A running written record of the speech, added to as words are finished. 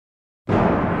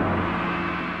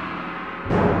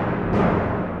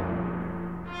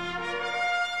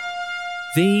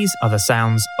These are the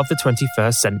sounds of the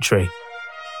 21st century.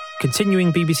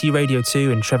 Continuing BBC Radio 2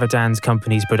 and Trevor Dann's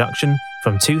company's production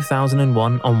from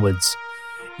 2001 onwards,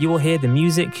 you will hear the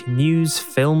music, news,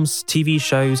 films, TV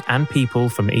shows and people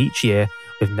from each year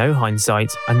with no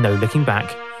hindsight and no looking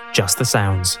back, just the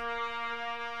sounds.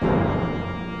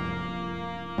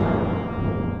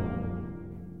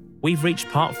 We've reached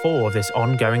part 4 of this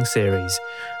ongoing series,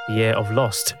 the year of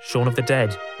Lost, Shaun of the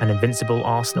Dead and Invincible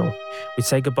Arsenal. We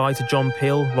say goodbye to John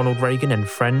Peel, Ronald Reagan and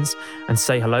Friends, and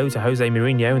say hello to Jose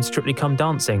Mourinho and Strictly Come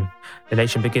Dancing. The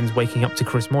nation begins waking up to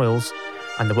Chris Moyles,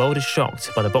 and the world is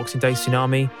shocked by the Boxing Day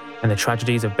tsunami and the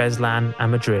tragedies of Beslan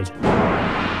and Madrid.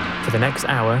 For the next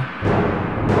hour,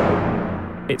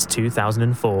 it's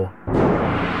 2004.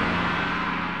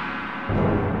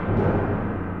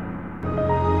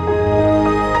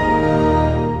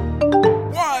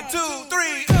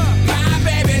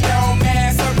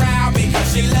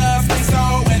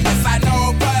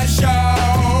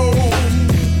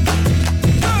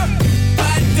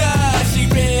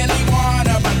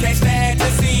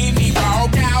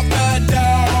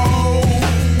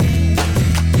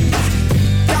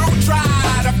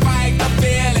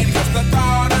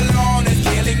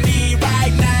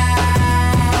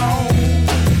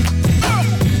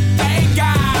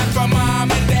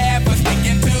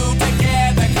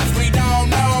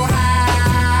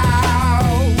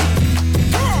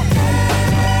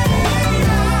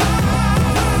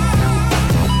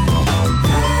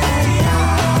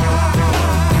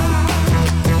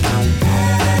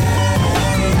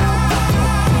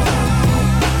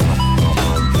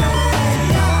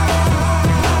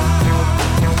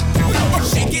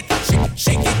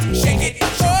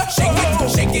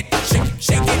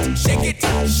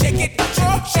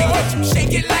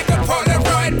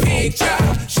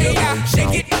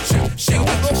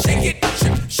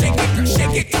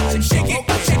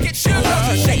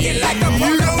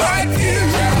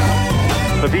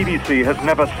 The BBC has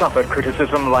never suffered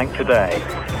criticism like today.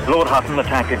 Lord Hutton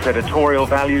attacked its editorial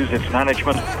values, its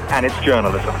management, and its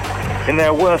journalism. In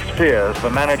their worst fears, the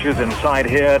managers inside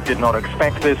here did not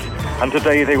expect this, and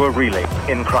today they were really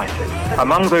in crisis.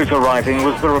 Among those arriving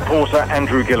was the reporter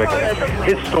Andrew Gilligan.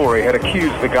 His story had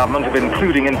accused the government of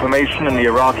including information in the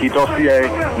Iraqi dossier,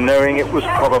 knowing it was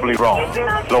probably wrong.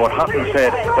 Lord Hutton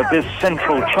said that this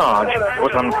central charge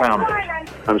was unfounded.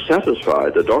 I'm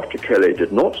satisfied that Dr. Kelly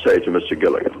did not say to Mr.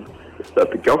 Gilligan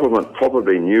that the government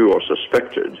probably knew or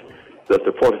suspected that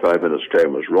the 45 minutes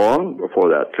claim was wrong before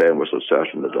that claim was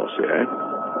asserted in the dossier.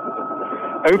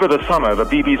 Over the summer, the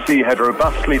BBC had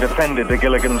robustly defended the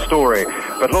Gilligan story,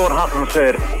 but Lord Hutton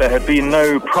said there had been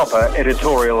no proper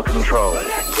editorial control. In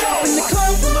the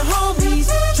club with my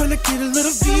homies, trying to get a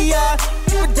little VI,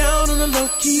 we're down on the low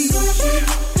key.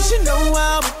 You should know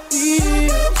how it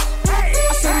feels.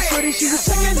 I saw the shorty, she was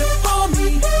checking it for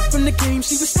me. From the game,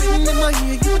 she was sitting in my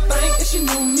ear. You would think that she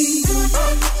knew me.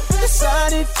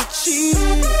 Decided to cheat.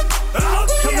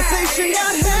 Conversation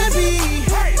got heavy.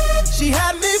 She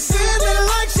had me feeling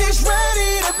like she's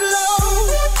ready to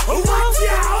blow. Watch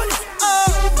out!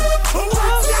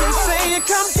 She's saying,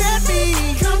 come get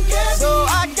me. So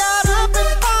I got up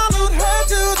and followed her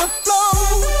to the floor.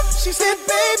 She said,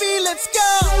 baby, let's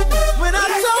go. When I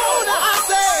told her, I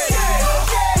said,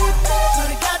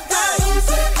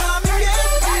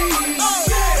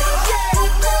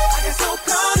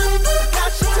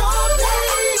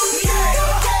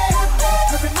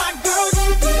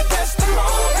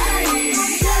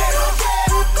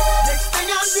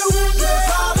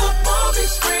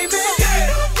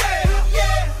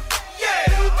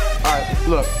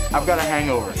 Look, I've got a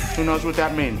hangover. Who knows what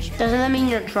that means? Doesn't that mean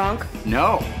you're drunk?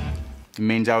 No. It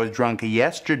means I was drunk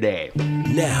yesterday.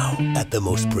 Now, at the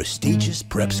most prestigious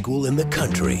prep school in the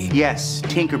country. Yes,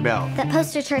 Tinkerbell. That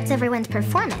poster charts everyone's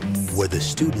performance. Where the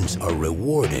students are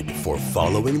rewarded for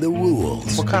following the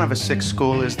rules. What kind of a sick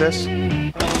school is this?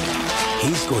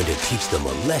 He's going to teach them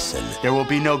a lesson. There will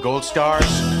be no gold stars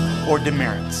or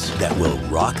demerits. That will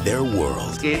rock their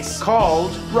world. It's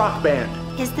called Rock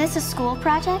Band. Is this a school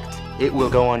project? It will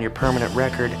go on your permanent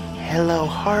record. Hello,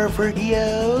 Harvard,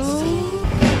 yo.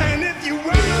 And if you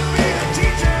want to be a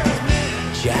teacher,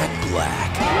 Jack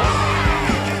Black.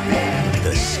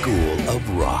 The School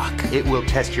of Rock. It will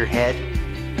test your head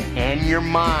and your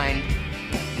mind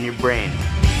and your brain.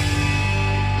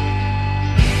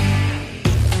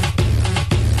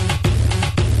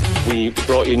 We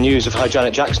brought you news of how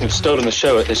Janet Jackson have stolen the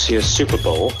show at this year's Super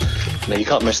Bowl. Now, you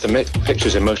can't miss the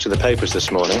pictures in most of the papers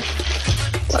this morning.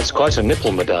 That's quite a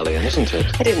nipple medallion, isn't it?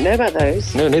 I didn't know about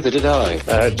those. No, neither did I.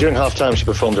 During half-time, she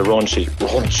performed a raunchy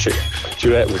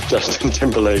duet with Justin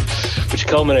Timberlake, which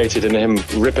culminated in him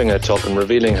ripping her top and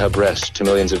revealing her breast to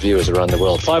millions of viewers around the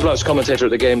world. Five Live's commentator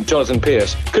at the game, Jonathan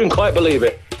Pierce, couldn't quite believe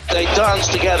it. They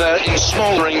danced together in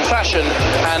smouldering fashion,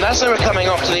 and as they were coming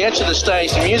off to the edge of the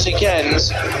stage, the music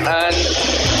ends, and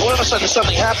all of a sudden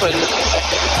something happened.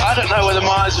 I don't know whether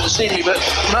my eyes have deceived me, but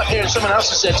from up here, and someone else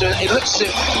has said to it, it looks as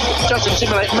if Justin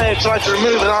Timberlake may have tried to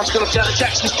remove an article of Janet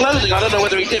Jackson's clothing. I don't know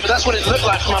whether he did, but that's what it looked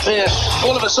like from up here.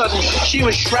 All of a sudden, she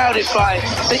was shrouded by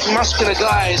big muscular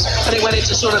guys, and it went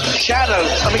into sort of shadow,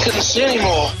 and we couldn't see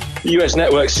anymore. The US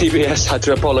network CBS had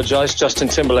to apologise. Justin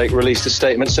Timberlake released a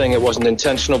statement saying it wasn't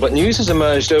intentional, but news has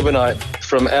emerged overnight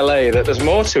from LA that there's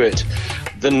more to it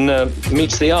than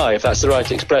meets the eye, if that's the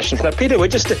right expression. Now, Peter, we're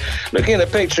just looking at a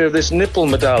picture of this nipple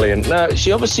medallion. Now,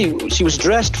 she was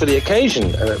dressed for the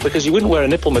occasion, because you wouldn't wear a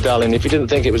nipple medallion if you didn't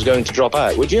think it was going to drop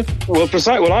out, would you? Well,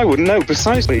 I wouldn't know,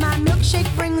 precisely. My milkshake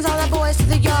brings all the boys to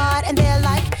the yard, and they're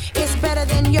like, it's better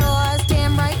than yours,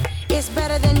 damn right, it's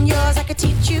better than yours, I could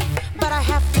teach you, but I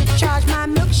have to charge. My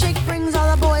milkshake brings all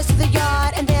the boys to the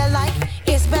yard, and they're like,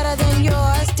 it's better than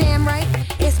yours, damn right,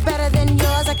 it's better than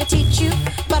yours, I could teach you,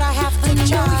 but I have to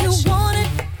charge. I know you want it,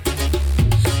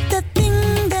 the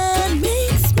thing that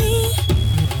makes me,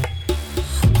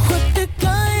 what the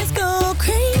guys go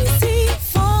crazy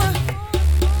for,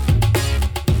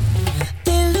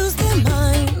 they lose their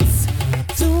minds,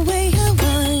 the way I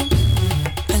whine,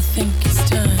 I think it's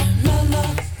time, la la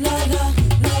la la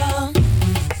la,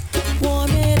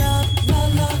 warm it up, la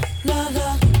la la la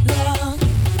la,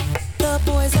 the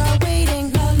boys are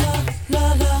waiting, la la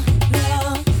la la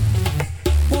la,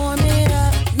 warm it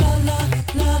up, la la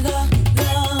la la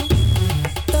la,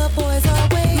 the boys are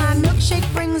waiting. My milkshake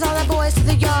brings all the boys to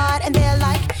the yard, and they're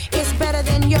like, it's better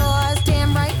than yours,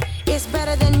 damn right, it's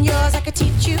better than yours, I could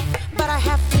teach you, but I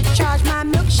have to charge. My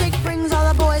milkshake brings all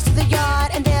the boys to the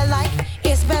yard, and they're like,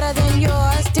 it's better than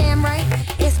yours, damn right,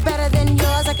 it's better than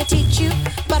yours, I could teach you,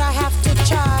 but I have to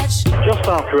charge. Just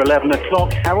after 11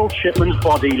 o'clock, Harold Shipman's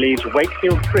body leaves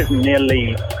Wakefield Prison near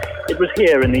Leeds. It was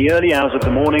here in the early hours of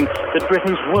the morning that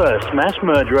Britain's worst mass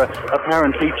murderer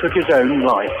apparently took his own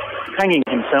life, hanging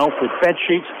himself with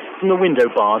bedsheets from the window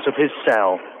bars of his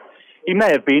cell. He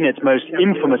may have been its most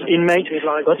infamous inmate,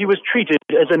 but he was treated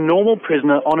as a normal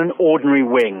prisoner on an ordinary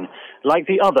wing, like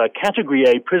the other Category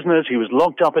A prisoners. He was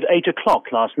locked up at 8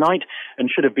 o'clock last night and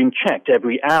should have been checked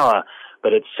every hour.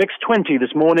 But at 6:20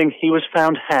 this morning, he was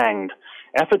found hanged.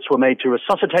 Efforts were made to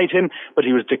resuscitate him, but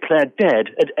he was declared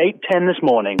dead at 8:10 this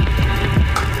morning.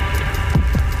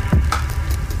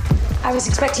 I was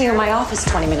expecting you in my office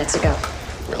 20 minutes ago.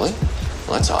 Really?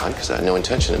 Well, that's odd, because I had no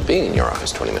intention of being in your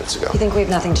office 20 minutes ago. You think we have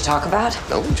nothing to talk about?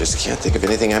 No, just can't think of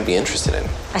anything I'd be interested in.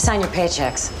 I sign your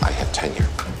paychecks. I have tenure.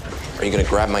 Are you going to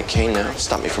grab my cane now,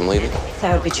 stop me from leaving?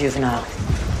 That would be juvenile.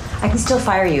 I can still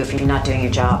fire you if you're not doing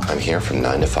your job. I'm here from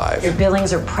 9 to 5. Your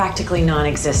billings are practically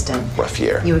non-existent. Rough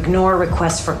year. You ignore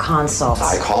requests for consults.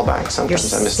 I call back.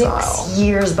 Sometimes I miss the aisle. You're 6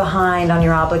 years behind on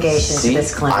your obligations to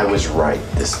this clinic. I was right.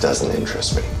 This doesn't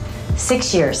interest me.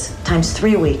 6 years times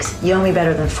 3 weeks. You owe me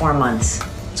better than 4 months.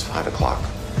 It's 5 o'clock.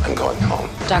 I'm going home.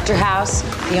 Dr. House,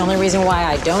 the only reason why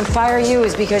I don't fire you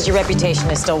is because your reputation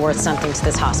is still worth something to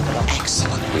this hospital.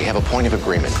 Excellent. We have a point of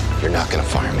agreement. You're not going to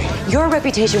fire me. Your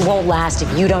reputation won't last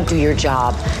if you don't do your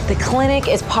job. The clinic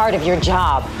is part of your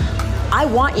job. I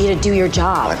want you to do your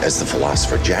job. But as the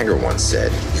philosopher Jagger once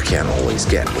said, you can't always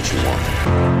get what you want.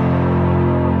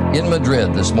 In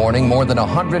Madrid this morning, more than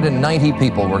 190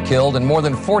 people were killed and more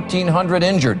than 1,400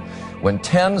 injured when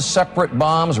 10 separate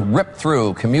bombs ripped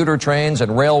through commuter trains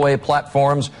and railway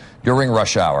platforms during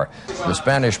rush hour. The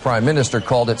Spanish Prime Minister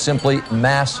called it simply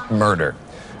mass murder.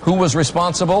 Who was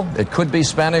responsible? It could be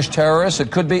Spanish terrorists,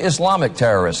 it could be Islamic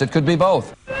terrorists, it could be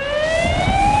both.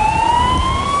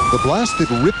 The blast that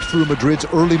ripped through Madrid's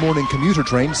early morning commuter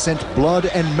train sent blood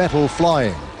and metal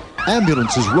flying.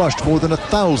 Ambulances rushed more than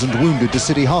 1,000 wounded to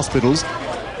city hospitals,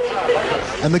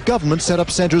 and the government set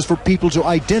up centers for people to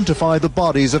identify the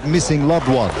bodies of missing loved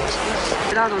ones.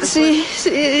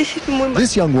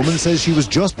 This young woman says she was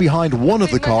just behind one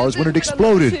of the cars when it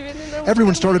exploded.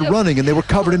 Everyone started running and they were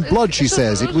covered in blood, she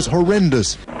says. It was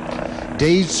horrendous.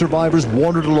 Dazed survivors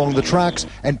wandered along the tracks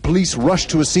and police rushed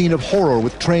to a scene of horror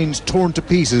with trains torn to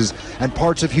pieces and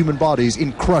parts of human bodies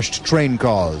in crushed train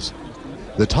cars.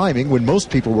 The timing, when most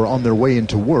people were on their way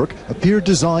into work, appeared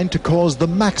designed to cause the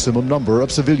maximum number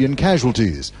of civilian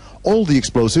casualties. All the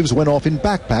explosives went off in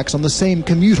backpacks on the same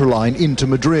commuter line into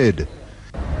Madrid.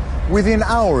 Within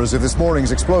hours of this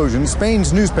morning's explosion,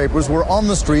 Spain's newspapers were on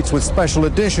the streets with special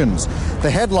editions. The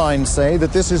headlines say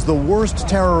that this is the worst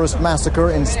terrorist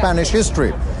massacre in Spanish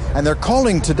history, and they're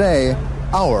calling today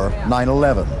our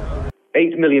 9/11.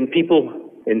 8 million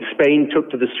people in Spain took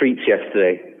to the streets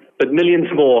yesterday, but millions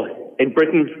more in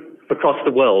Britain, across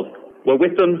the world, were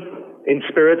with them in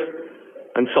spirit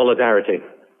and solidarity.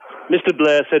 Mr.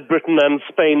 Blair said Britain and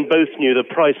Spain both knew the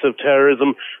price of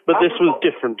terrorism, but this was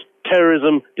different.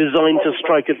 Terrorism designed to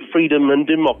strike at freedom and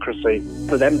democracy.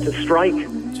 For them to strike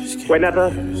whenever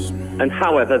and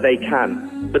however they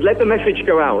can. But let the message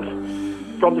go out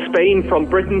from Spain, from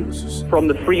Britain, from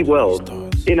the free world.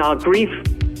 In our grief,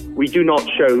 we do not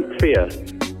show fear.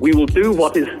 We will do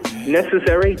what is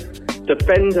necessary to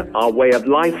defend our way of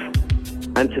life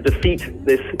and to defeat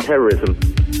this terrorism.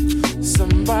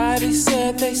 Somebody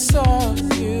said they saw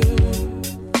you.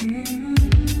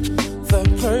 The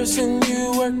person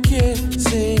you were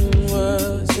kissing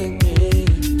wasn't me,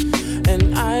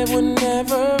 and I would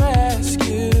never ask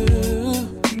you.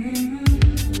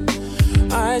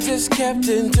 I just kept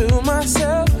it to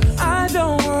myself. I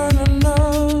don't wanna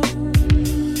know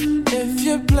if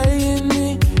you're playing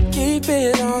me. Keep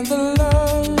it on the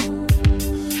low,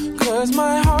 'cause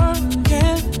my heart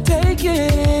can't take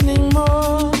it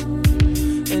anymore.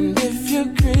 And if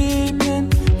you're creeping,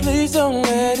 please don't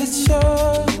let it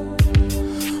show.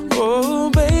 Oh,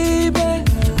 baby,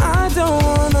 I don't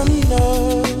wanna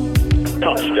know.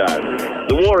 Touchdown.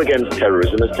 The war against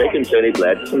terrorism has taken Tony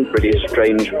Blair to some pretty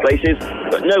strange places,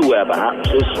 but nowhere perhaps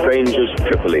as strange as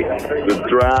Tripoli, the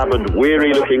drab and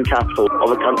weary-looking capital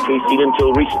of a country seen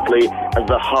until recently as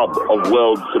the hub of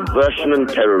world subversion and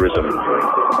terrorism.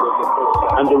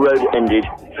 And the road ended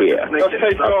here.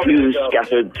 A few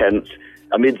scattered tents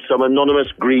amid some anonymous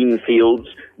green fields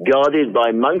guarded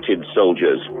by mounted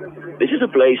soldiers. This is a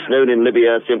place known in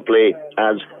Libya simply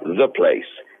as The Place.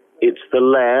 It's the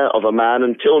lair of a man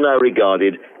until now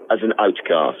regarded as an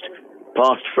outcast,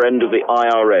 past friend of the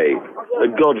IRA, the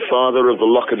godfather of the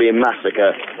Lockerbie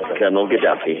massacre, Colonel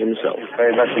Gaddafi himself.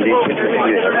 Very much indeed.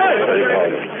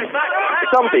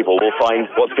 Some people will find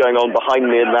what's going on behind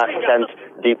me in that tent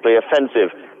deeply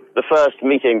offensive. The first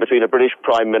meeting between a British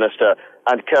Prime Minister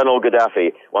and Colonel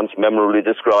Gaddafi, once memorably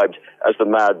described as the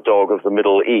mad dog of the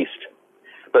Middle East.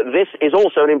 But this is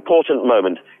also an important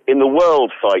moment in the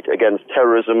world fight against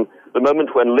terrorism, the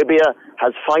moment when Libya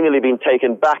has finally been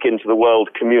taken back into the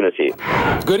world community.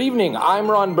 Good evening,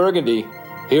 I'm Ron Burgundy.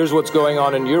 Here's what's going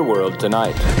on in your world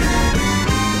tonight.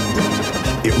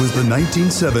 It was the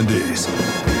 1970s.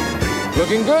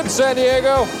 Looking good, San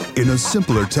Diego. In a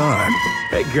simpler time.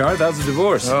 Hey, Garth, how's the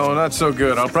divorce? Oh, not so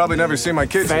good. I'll probably never see my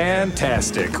kids.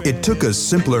 Fantastic. It took a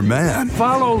simpler man.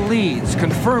 Follow leads,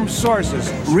 confirm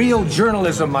sources. Real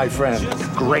journalism, my friend.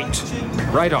 Great.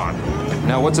 Right on.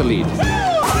 Now, what's a lead?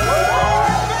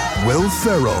 Will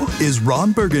Ferrell is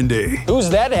Ron Burgundy. Who's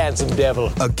that handsome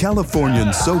devil? A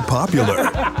Californian so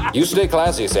popular. You stay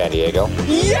classy, San Diego.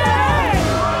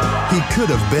 Yeah! He could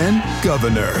have been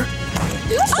governor.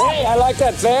 Hey, I like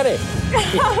that fanny.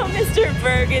 Oh, Mr.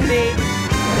 Burgundy.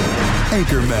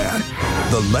 Anchorman,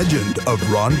 the legend of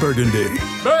Ron Burgundy.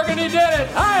 Burgundy did it!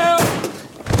 Hi-yo!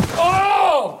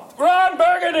 Oh! Ron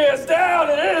Burgundy is down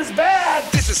and it is bad!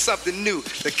 This is something new,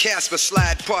 the Casper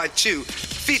Slide Part 2,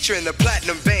 featuring the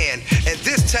Platinum Band. And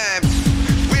this time,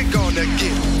 we're gonna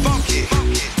get funky.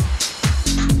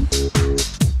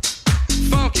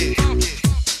 Funky.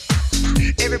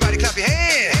 Everybody clap your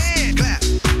hands. Clap,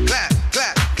 clap,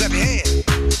 clap, clap your hands.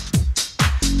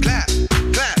 Clap,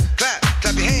 clap, clap,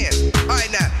 clap your hands. All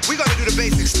right, now, we're gonna do the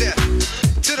basic step.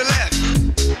 To the left.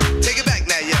 Take it back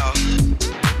now, y'all.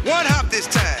 One hop this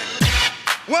time.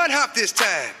 One hop this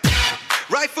time.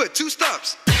 Right foot, 2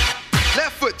 stumps.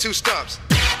 Left foot, 2 stumps.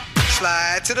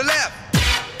 Slide to the left.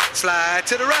 Slide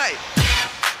to the right.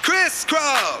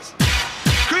 Crisscross.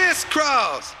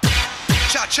 Crisscross.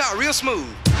 Cha-cha, real smooth.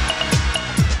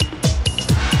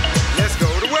 Let's go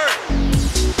to work.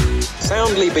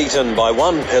 Soundly beaten by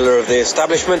one pillar of the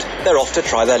establishment, they're off to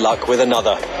try their luck with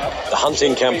another. The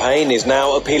hunting campaign is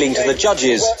now appealing to the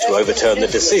judges to overturn the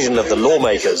decision of the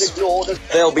lawmakers.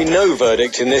 There'll be no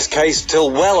verdict in this case till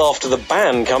well after the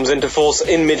ban comes into force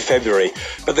in mid-February,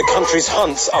 but the country's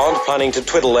hunts aren't planning to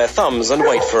twiddle their thumbs and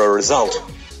wait for a result.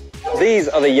 These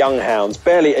are the young hounds,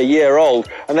 barely a year old,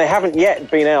 and they haven't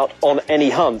yet been out on any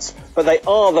hunts, but they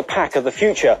are the pack of the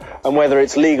future, and whether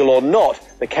it's legal or not,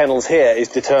 the kennels here is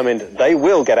determined they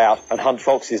will get out and hunt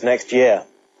foxes next year.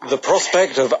 The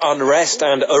prospect of unrest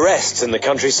and arrests in the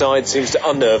countryside seems to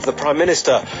unnerve the Prime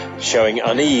Minister, showing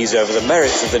unease over the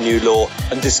merits of the new law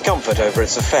and discomfort over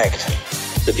its effect.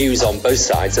 The views on both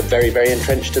sides are very, very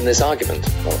entrenched in this argument.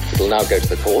 Well, it'll now go to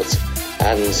the courts,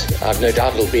 and I've no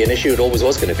doubt it'll be an issue. It always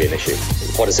was going to be an issue.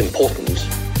 What is important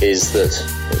is that,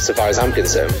 so far as I'm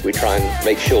concerned, we try and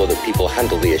make sure that people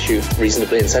handle the issue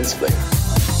reasonably and sensibly.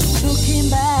 Looking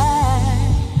back,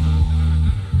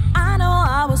 I know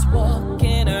I was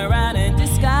walking around in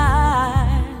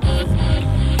disguise.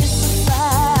 It's a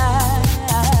fact,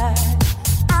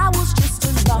 I was just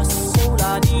a lost soul,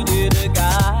 I needed a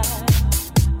guide.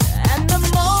 And the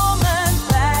moment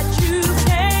that you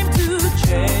came to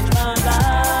change my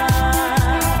life,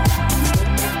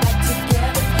 back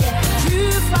together,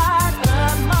 you fired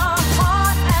my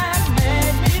heart and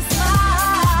made me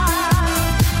smile.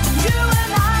 You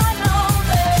and I know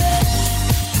that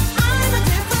I'm a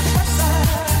different person,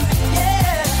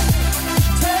 yeah.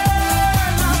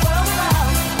 Turn my world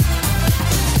around.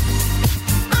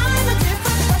 I'm a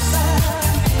different person,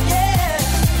 yeah.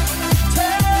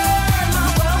 Turn my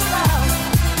world around.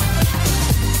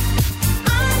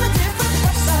 I'm a different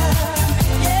person,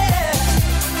 yeah.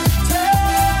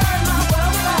 Turn my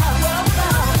world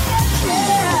around,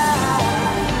 yeah.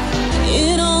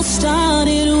 It all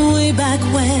started way back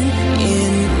when,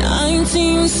 in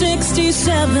 1967.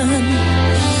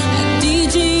 A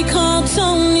DJ called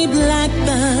Tony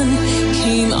Blackburn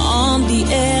came on the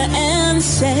air and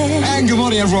said, And good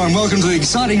morning, everyone. Welcome to the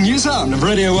exciting news hour of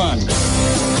Radio 1.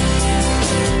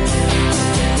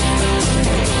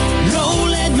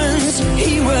 Noel Edmonds,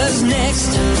 he was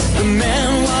next. The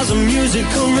man was a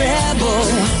musical rebel.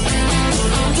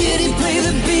 Did he play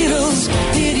the Beatles?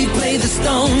 Did he play the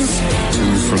Stones?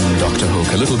 From Dr.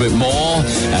 Hook, a little bit more,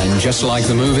 and just like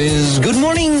the movies, good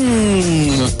morning.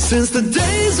 Since the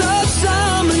days of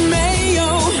Sam and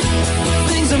Mayo,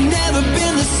 things have never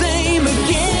been the same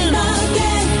again.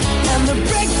 And the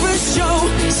breakfast show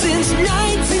since 99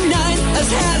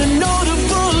 has had a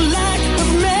notable lack of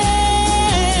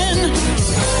men.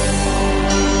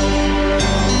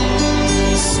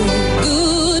 So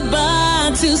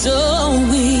goodbye to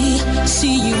Zoe,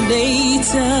 see you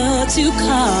later to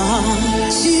cars.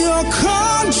 Your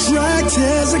contract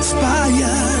has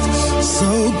expired,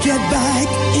 so get back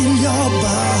in your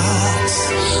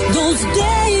box. Those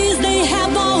days, they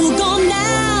have all gone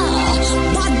now,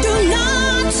 but do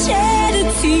not shed a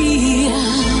tear.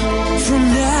 From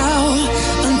now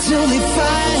until they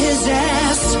fire his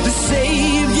ass, the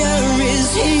Savior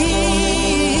is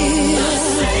here. The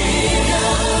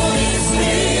Savior is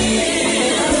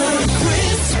here. The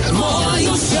Chris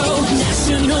Moyle Show,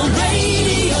 National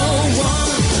Radio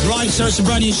 1. Right, so it's a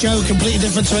brand new show, completely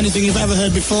different to anything you've ever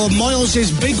heard before.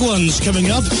 Moyles' Big Ones coming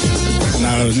up. No,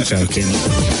 I'm joking.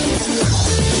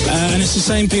 And it's the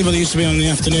same people that used to be on in the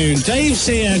afternoon. Dave's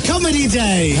here, Comedy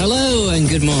Day. Hello and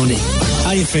good morning.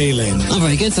 How you feeling? I'm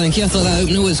very good, thank you. I thought that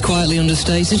opener was quietly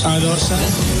understated. I thought so.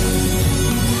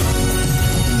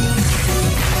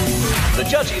 The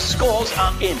judges' scores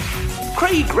are in.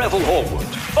 Craig Revel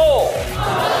Horwood, 4.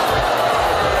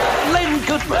 Len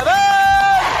Goodman, 7.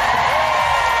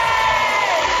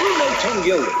 Bruno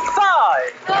Tongioli,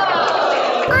 5.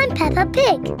 I'm Peppa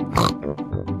Pig.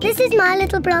 This is my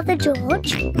little brother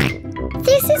George.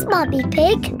 This is Mummy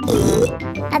Pig.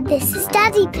 And this is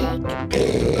Daddy Pig.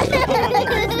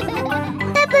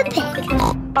 Peppa Pig.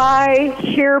 I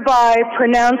hereby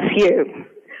pronounce you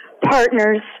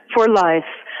partners for life,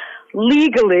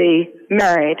 legally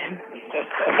married.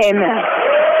 Amen.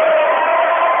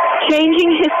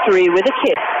 Changing history with a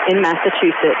kiss in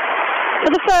Massachusetts. For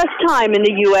the first time in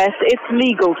the U.S., it's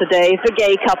legal today for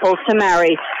gay couples to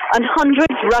marry, and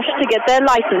hundreds rush to get their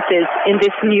licenses in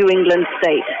this New England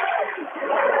state.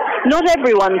 Not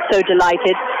everyone's so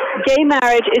delighted. Gay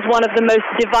marriage is one of the most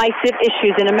divisive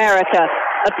issues in America.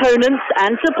 Opponents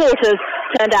and supporters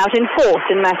turned out in force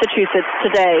in Massachusetts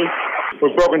today.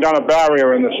 We've broken down a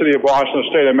barrier in the city of Boston,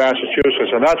 state of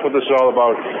Massachusetts, and that's what this is all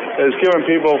about, is giving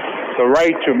people the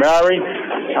right to marry.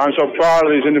 I'm so proud of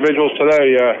these individuals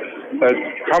today that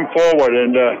come forward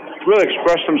and really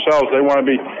express themselves. They want to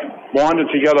be bonded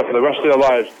together for the rest of their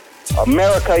lives.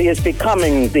 America is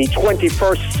becoming the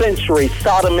 21st century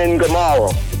Sodom and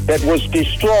Gomorrah that was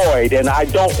destroyed, and I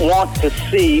don't want to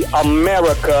see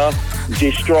America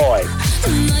destroyed.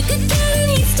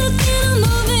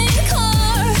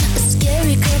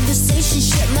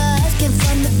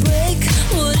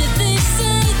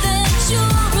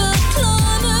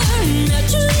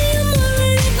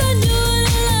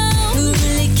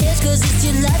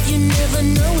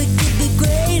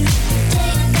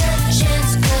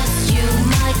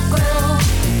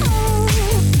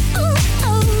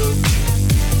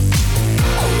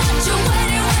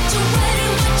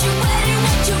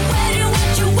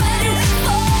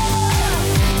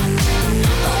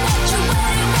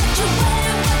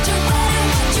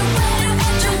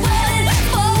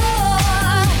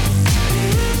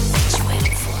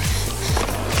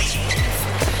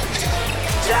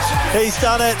 He's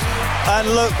done it, and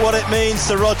look what it means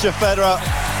to Roger Federer.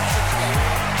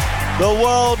 The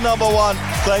world number one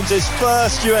claims his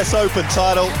first US Open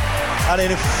title, and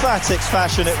in emphatic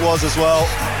fashion it was as well.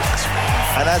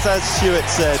 And as Stewart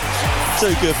said,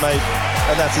 too good, mate.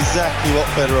 And that's exactly what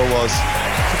Federer was.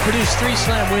 To produce 3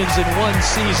 slam wins in one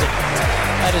season,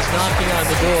 that is knocking on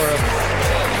the door of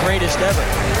greatest ever.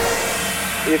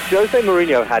 If Jose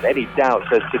Mourinho had any doubts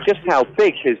as to just how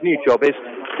big his new job is,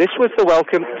 this was the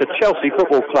welcome to Chelsea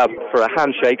Football Club for a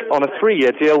handshake on a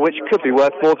 3-year deal which could be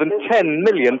worth more than £10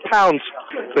 million.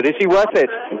 But is he worth it?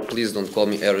 Please don't call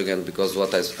me arrogant, because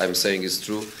what I'm saying is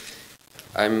true.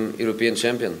 I'm European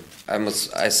champion.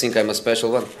 I think I'm a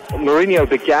special one. Mourinho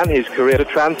began his career as a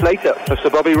translator for Sir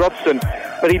Bobby Robson,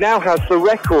 but he now has the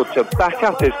record to back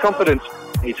up his confidence.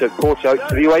 He took Porto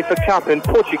to the UEFA Cup and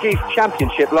Portuguese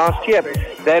Championship last year,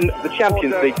 then the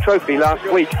Champions League trophy last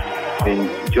week. In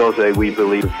Jose, we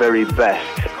believe the very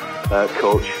best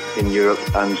coach in Europe,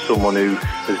 and someone who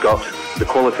has got the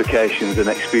qualifications and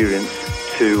experience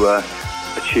to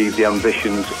achieve the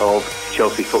ambitions of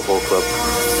Chelsea Football Club.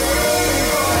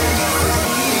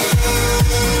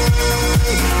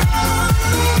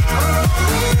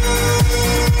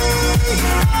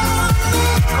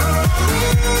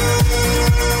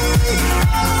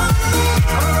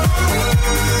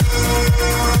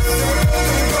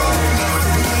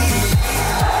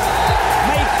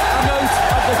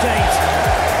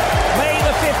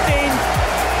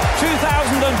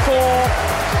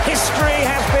 History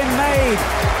has been made.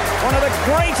 One of the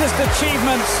greatest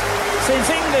achievements since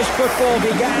English football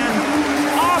began.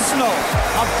 Arsenal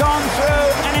have gone through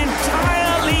an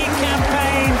entire league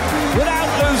campaign without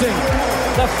losing.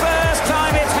 The first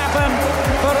time it's happened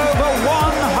for over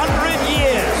 100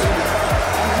 years.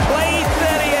 Played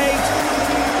 38,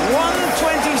 won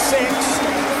 26,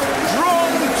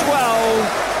 drawn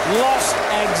 12, lost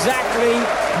exactly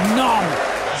none.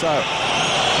 So,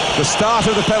 the start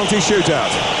of the penalty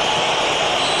shootout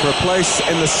for a place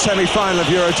in the semi-final of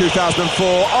Euro 2004.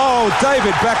 Oh,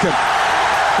 David Beckham.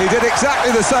 He did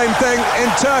exactly the same thing in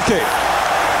Turkey.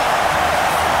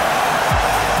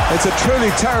 It's a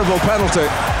truly terrible penalty.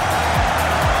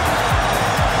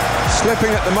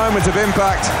 Slipping at the moment of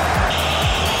impact.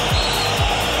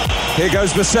 Here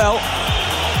goes Vassell.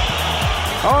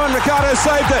 Oh, and Ricardo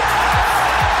saved it.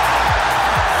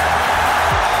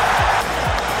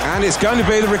 And it's going to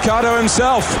be the Ricardo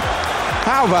himself.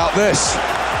 How about this?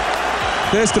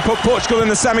 This to put Portugal in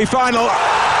the semi-final.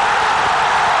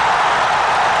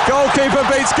 Goalkeeper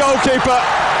beats goalkeeper,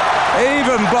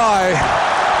 even by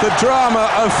the drama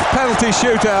of penalty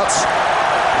shootouts.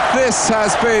 This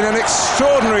has been an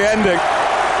extraordinary ending.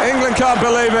 England can't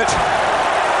believe it.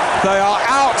 They are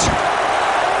out,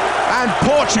 and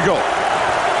Portugal,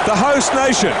 the host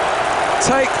nation,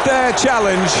 take their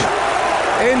challenge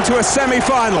into a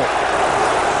semi-final.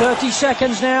 30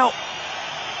 seconds now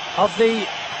of the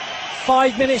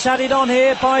 5 minutes added on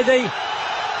here by the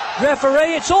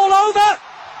referee. It's all over.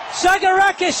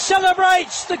 Zagorakis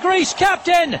celebrates, the Greece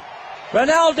captain.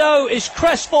 Ronaldo is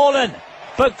crestfallen,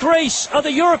 but Greece are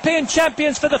the European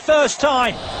champions for the first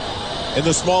time. In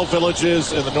the small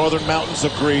villages in the northern mountains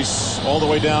of Greece, all the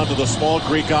way down to the small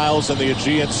Greek isles and the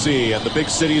Aegean Sea, and the big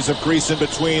cities of Greece in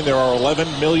between, there are 11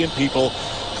 million people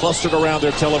clustered around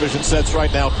their television sets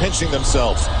right now, pinching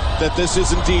themselves that this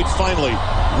is indeed finally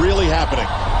really happening.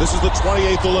 This is the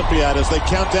 28th Olympiad as they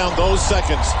count down those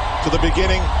seconds to the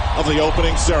beginning of the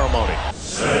opening ceremony.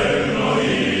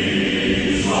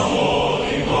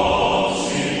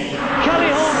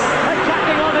 Kelly Holmes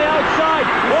attacking on the outside.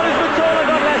 What has Matola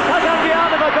got left? Has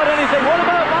Andrianova got anything? What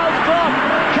about Miles Clark?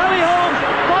 Kelly Holmes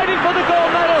fighting for the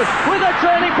gold medal with her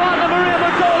training partner Maria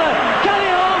Matola. Kelly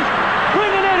Holmes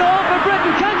bringing it home for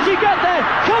Britain. Can she get there?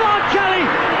 Come on, Kelly.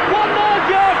 One more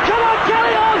go. Come on,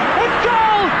 Kelly Holmes. It's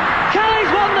gold. Kelly's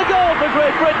won the gold for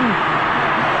Great Britain.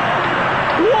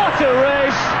 What a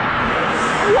race.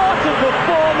 What a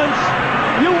performance.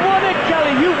 You won it,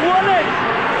 Kelly. You won it.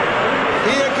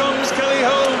 Here comes Kelly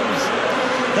Holmes.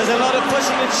 There's a lot of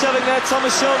pushing and shoving there.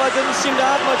 Tomashova didn't seem to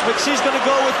have much, but she's going to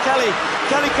go with Kelly.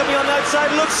 Kelly coming on the outside.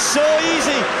 Looks so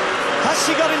easy. Has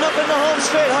she got enough in the home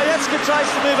straight? Hayetska tries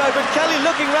to move out, but Kelly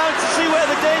looking round to see where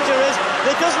the danger is.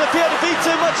 There doesn't appear to be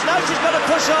too much. Now she's got to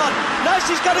push on. Now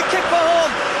she's got to kick for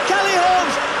home. Kelly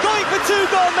Holmes going for 2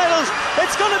 gold medals.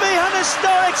 It's going to be an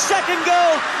historic second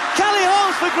gold. Kelly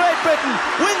Holmes for Great Britain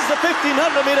wins the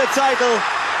 1500-metre title.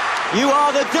 You are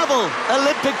the double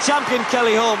Olympic champion,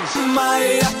 Kelly Holmes.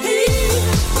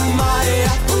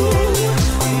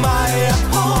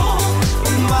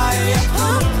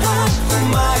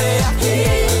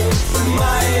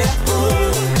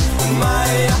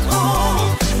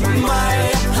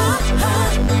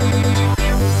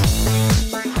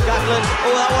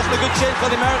 wasn't a good change for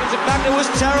the Americans. In fact, it was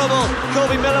terrible.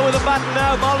 Kobe Miller with a baton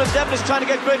now. Marlon Devlin is trying to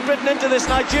get Great Britain into this.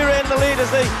 Nigeria in the lead as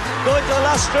they go into the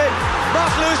last straight.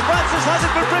 Mark Lewis Francis has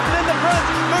it for Britain in the front.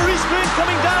 Maurice Greene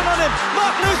coming down on him.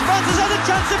 Mark Lewis Francis has a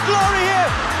chance of glory here.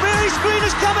 Maurice Greene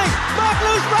is coming. Mark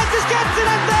Lewis Francis gets it,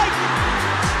 I think.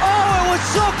 Oh, it was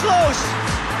so close.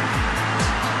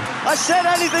 I said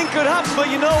anything could happen,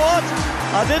 but you know what?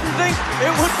 I didn't think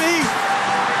it would be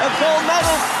a gold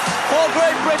medal for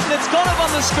Great Britain. It's gone up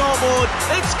on the scoreboard.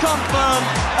 It's confirmed.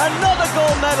 Another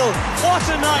gold medal. What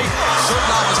a night.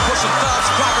 Surkov is pushing Phelps.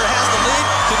 Crocker has the lead.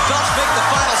 Can Phelps make the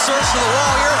final surge to the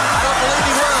wall here? I don't believe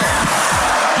he will.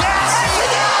 Yes, he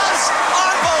does!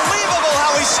 Unbelievable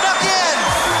how he snuck in.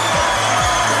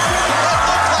 It looked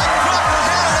like Crocker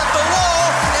had it at the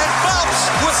wall, and Phelps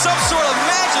with some sort of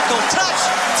magical touch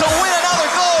to win another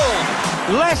gold.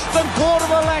 Less than quarter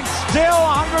of a length. Still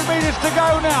 100 metres to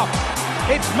go now.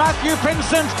 It's Matthew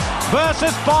Pinsent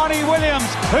versus Barney Williams.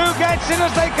 Who gets it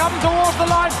as they come towards the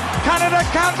line? Canada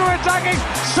counter-attacking.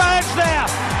 Surge there,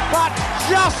 but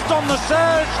just on the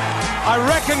surge. I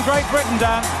reckon Great Britain,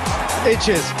 Dan.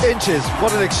 Inches.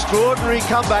 What an extraordinary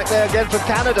comeback there again from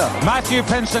Canada. Matthew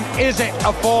Pinsent, is it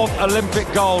a fourth Olympic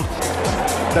gold?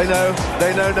 They know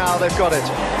now they've got it.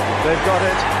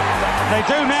 They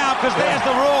do now, because there's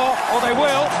the roar, or they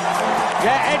will.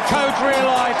 Yeah, Ed Coates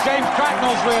realised, James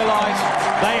Cracknell's realised,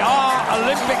 they are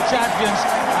Olympic champions,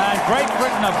 and Great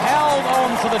Britain have held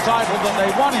on to the title that they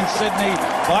won in Sydney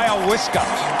by a whisker.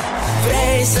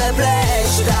 Vrei să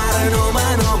pleci, dar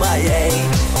numai ei,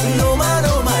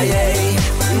 numai ei,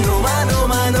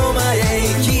 numai ei,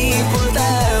 chipul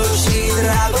tău și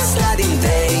dragostea din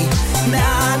tei,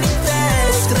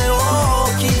 mi-amintesc de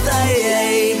ochii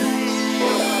tăi.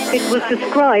 It was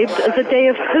described as a day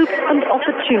of hope and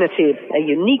opportunity, a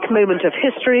unique moment of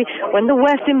history when the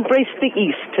West embraced the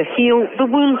East to heal the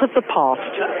wounds of the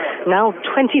past. Now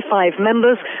 25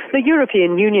 members, the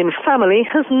European Union family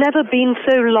has never been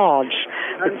so large.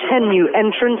 The 10 new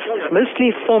entrants, mostly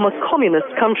former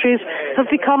communist countries, have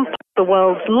become the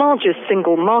world's largest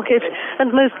single market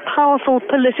and most powerful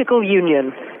political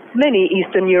union. Many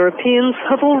Eastern Europeans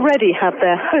have already had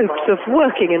their hopes of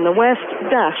working in the West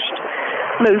dashed.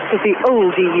 Most of the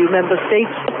old EU member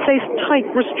states have placed tight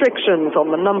restrictions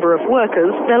on the number of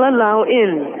workers they'll allow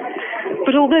in.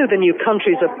 But although the new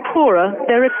countries are poorer,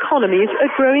 their economies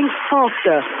are growing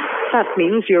faster. That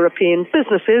means European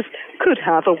businesses could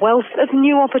have a wealth of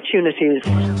new opportunities.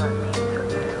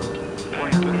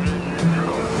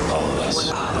 All of us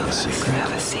have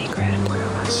a secret.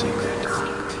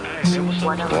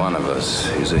 One of us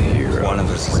is a hero. One of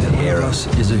us is a hero.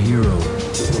 Is a hero.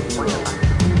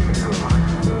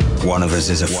 One of us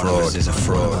is a fraud.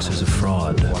 One of us is a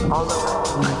fraud.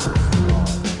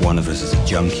 One of us is a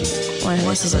junkie. One of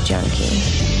us is a junkie.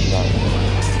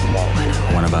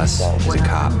 One of us is a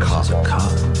cop.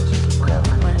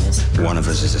 One of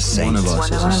us is a saint. One of us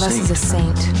is a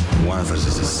saint. One of us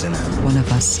is a sinner. One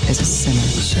of us is a sinner.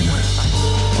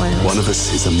 One of us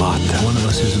is a martyr. One of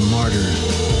us is a martyr.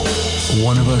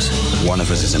 One of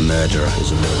us is a murderer.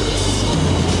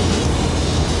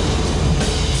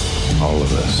 All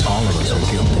of us. All of us are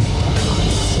guilty.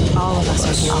 All of us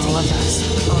are guilty.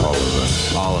 All of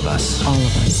us. All of us. All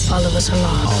of us. All of us are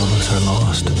lost. All of us are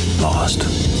lost.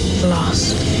 Lost.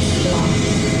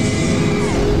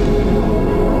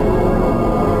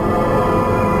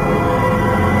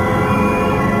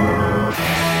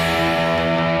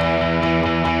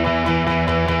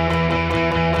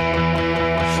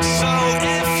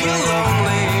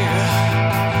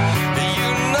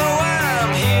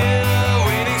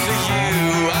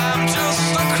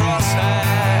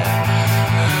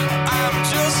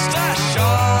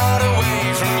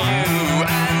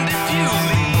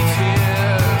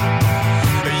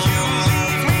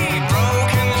 Leave me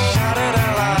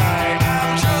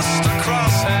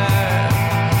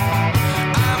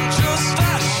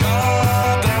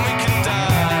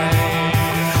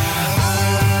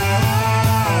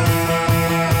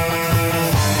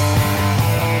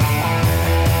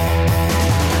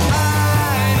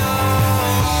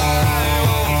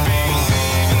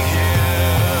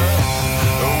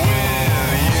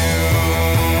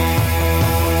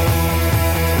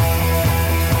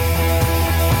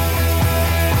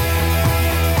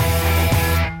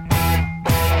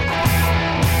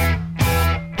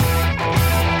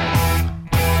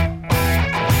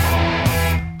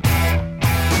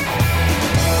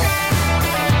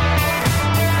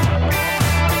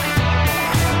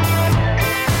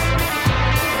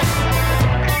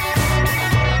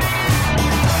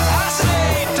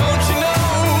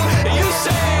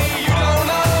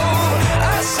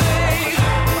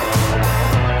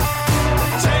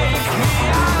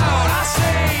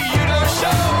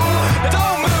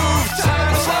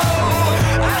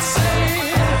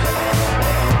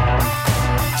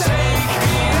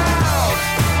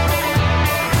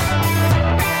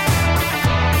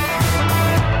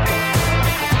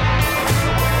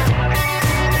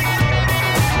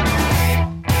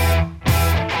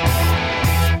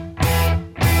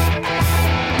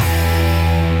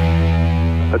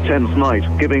intense night,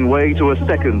 giving way to a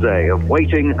second day of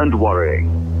waiting and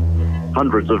worrying.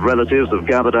 Hundreds of relatives have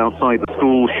gathered outside the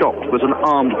school, shocked that an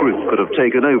armed group could have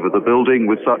taken over the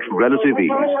building with such relative ease.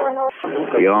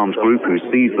 The armed group who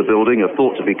seized the building are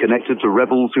thought to be connected to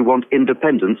rebels who want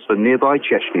independence for nearby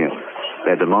Chechnya.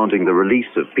 They're demanding the release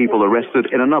of people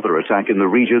arrested in another attack in the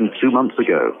region 2 months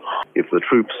ago. If the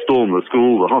troops storm the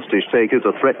school, the hostage takers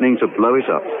are threatening to blow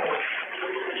it up.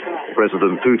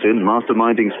 President Putin,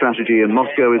 masterminding strategy in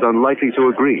Moscow, is unlikely to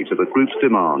agree to the group's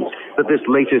demands. But this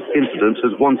latest incident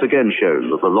has once again shown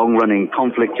that the long-running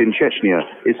conflict in Chechnya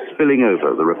is spilling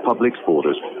over the republic's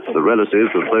borders. The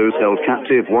relatives of those held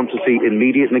captive want to see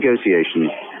immediate negotiations,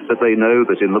 but they know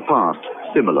that in the past,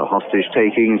 similar hostage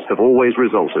takings have always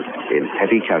resulted in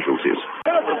heavy casualties.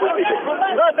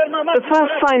 The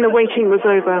first sign the waiting was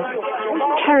over.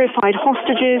 Terrified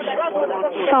hostages,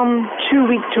 some too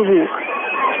weak to walk.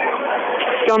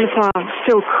 Gunfire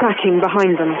still cracking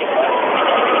behind them.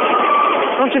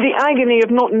 After the agony of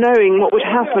not knowing what would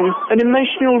happen, an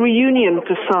emotional reunion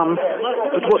for some,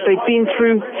 but what they'd been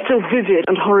through still vivid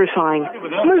and horrifying.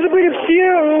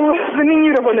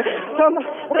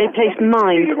 They placed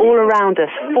mines all around us,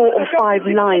 4 or 5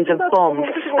 lines of bombs,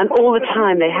 and all the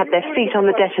time they had their feet on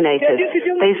the detonators.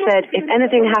 They said, if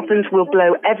anything happens, we'll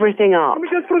blow everything up. In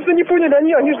the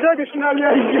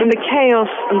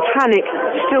chaos and panic,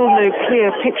 still no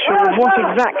clear picture of what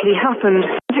exactly happened.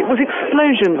 It was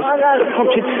explosions that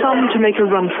prompted some to make a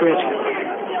run for it.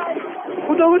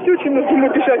 When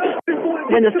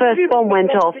the first bomb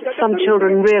went off, some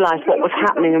children realized what was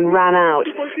happening and ran out.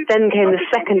 Then came the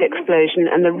second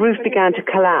explosion and the roof began to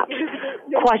collapse.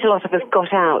 Quite a lot of us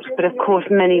got out, but of course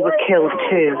many were killed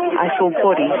too. I saw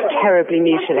bodies terribly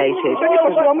mutilated.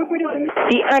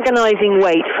 The agonizing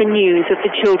wait for news of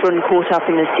the children caught up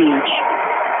in the siege.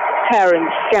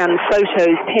 Parents scanned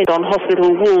photos pinned on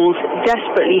hospital walls,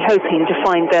 desperately hoping to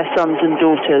find their sons and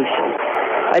daughters.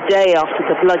 A day after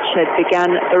the bloodshed began,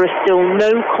 there are still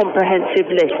no comprehensive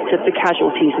lists of the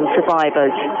casualties and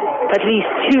survivors. At least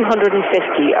 250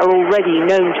 are already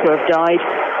known to have died,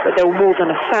 but there were more than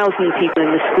 1,000 people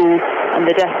in the school, and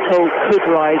the death toll could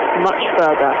rise much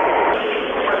further.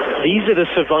 These are the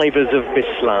survivors of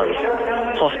Beslan.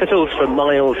 Hospitals for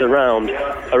miles around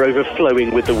are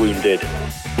overflowing with the wounded.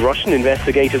 Russian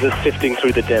investigators are sifting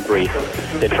through the debris.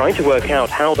 They're trying to work out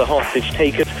how the hostage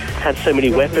takers had so many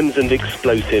weapons and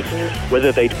explosives,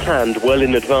 whether they'd planned well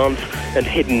in advance and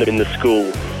hidden them in the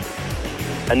school.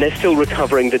 And they're still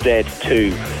recovering the dead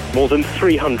too. More than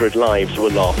 300 lives were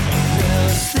lost.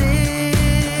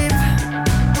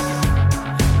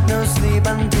 No sleep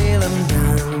until I'm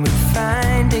done with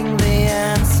finding the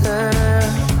answer.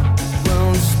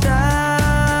 Won't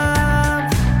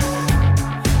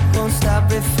stop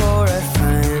before I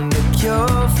find a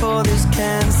cure for this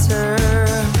cancer.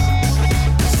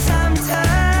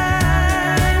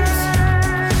 Sometimes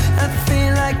I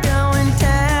feel like going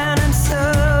down and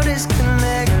so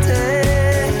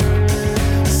disconnected.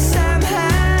 Somehow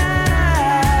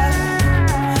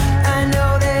I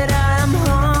know that I'm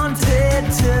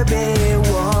haunted to be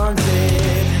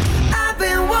wanted. I've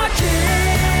been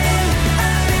watching,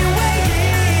 I've been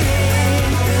waiting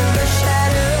in the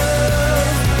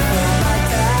shadows of my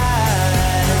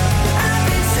time. I've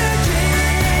been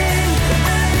searching,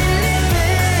 I've been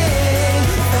living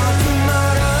for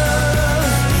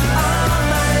tomorrows all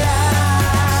my life.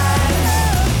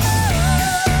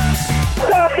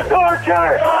 Stop the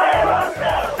torture!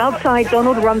 Outside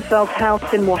Donald Rumsfeld's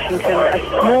house in Washington, a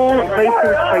small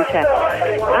vocal protest.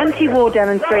 Anti-war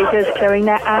demonstrators showing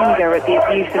their anger at the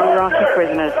abuse of Iraqi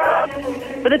prisoners.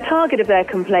 But the target of their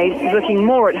complaints is looking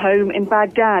more at home in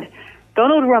Baghdad.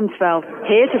 Donald Rumsfeld,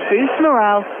 here to boost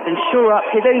morale and shore up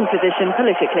his own position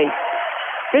politically.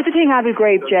 Visiting Abu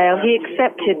Ghraib jail, he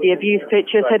accepted the abuse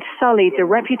pictures had sullied the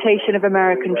reputation of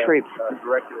American troops.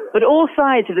 But all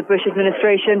sides of the Bush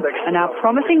administration are now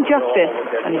promising justice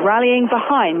and rallying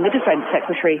behind the defense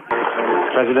secretary.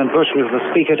 President Bush was the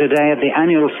speaker today at the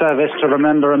annual service to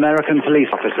remember American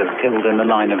police officers killed in the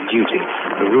line of duty.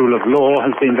 The rule of law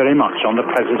has been very much on the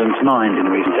president's mind in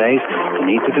recent days. The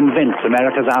need to convince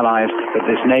America's allies that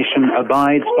this nation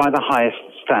abides by the highest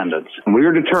standards. We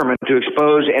are determined to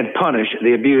expose and punish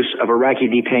the abuse of Iraqi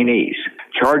detainees.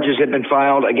 Charges have been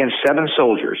filed against 7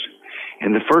 soldiers,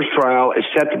 and the first trial is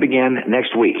set to begin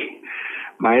next week.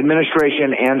 My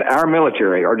administration and our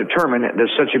military are determined that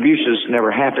such abuses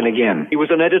never happen again. He was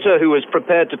an editor who was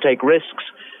prepared to take risks,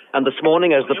 and this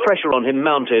morning, as the pressure on him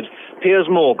mounted, Piers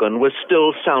Morgan was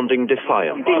still sounding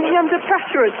defiant. Did he under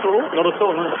pressure at all? Not at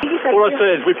all. All I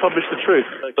say is we published the truth.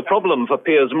 The problem for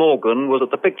Piers Morgan was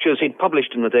that the pictures he'd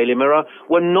published in the Daily Mirror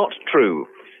were not true,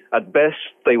 At best,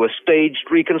 they were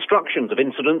staged reconstructions of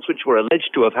incidents which were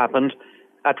alleged to have happened.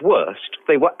 At worst,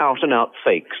 they were out-and-out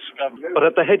fakes. But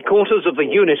at the headquarters of the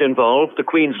unit involved, the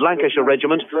Queen's Lancashire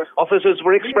Regiment, officers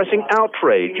were expressing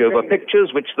outrage over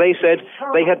pictures which they said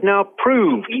they had now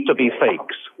proved to be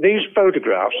fakes. These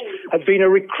photographs have been a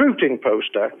recruiting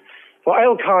poster for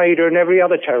Al-Qaeda and every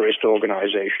other terrorist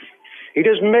organization. It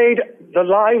has made the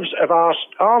lives of our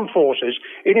armed forces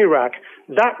in Iraq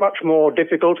that much more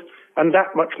difficult and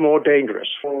that much more dangerous.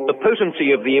 The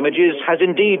potency of the images has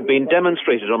indeed been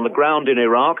demonstrated on the ground in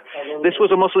Iraq. This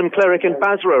was a Muslim cleric in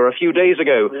Basra a few days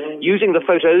ago, using the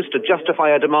photos to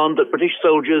justify a demand that British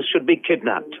soldiers should be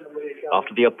kidnapped.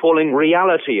 After the appalling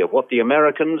reality of what the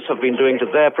Americans have been doing to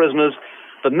their prisoners,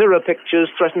 the mirror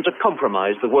pictures threaten to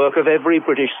compromise the work of every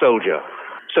British soldier.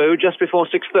 So, just before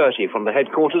 6:30, from the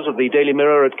headquarters of the Daily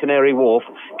Mirror at Canary Wharf,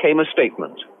 came a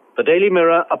statement. The Daily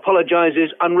Mirror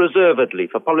apologises unreservedly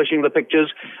for publishing the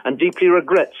pictures and deeply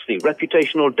regrets the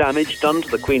reputational damage done to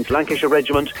the Queen's Lancashire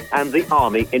Regiment and the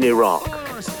army in Iraq.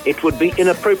 It would be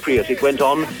inappropriate, it went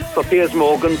on, for Piers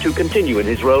Morgan to continue in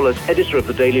his role as editor of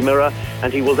the Daily Mirror,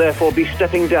 and he will therefore be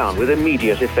stepping down with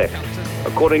immediate effect.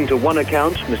 According to one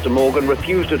account, Mr. Morgan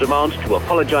refused a demand to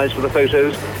apologise for the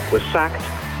photos, was sacked,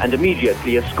 and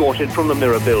immediately escorted from the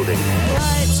Mirror building.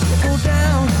 Lights go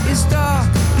down, it's dark,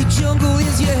 the jungle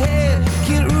is your head,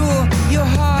 can't rule your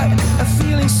heart, a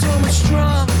feeling so much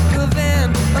stronger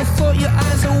than I thought. Your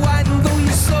eyes are wide and though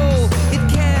your soul, it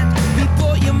can't be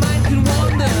bought, your mind can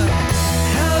wander.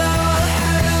 Hello,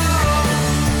 hello,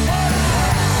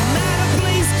 not a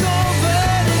place called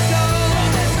vertigo.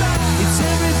 It's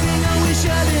everything I wish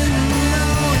I didn't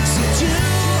know, except you,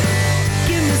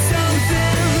 give me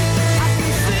something.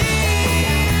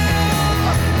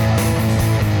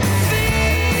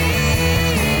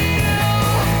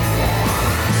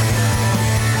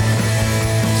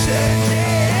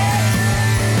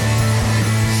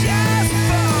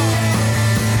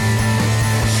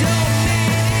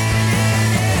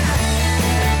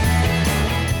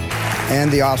 And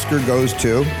the Oscar goes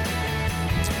to,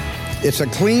 it's a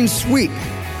clean sweep.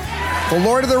 The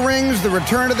Lord of the Rings, The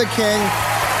Return of the King,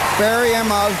 Barry M.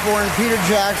 Osborne, Peter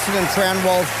Jackson, and Tran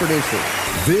Walsh producers.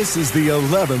 This is the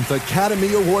 11th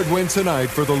Academy Award win tonight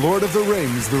for The Lord of the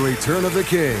Rings, The Return of the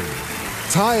King,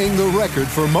 tying the record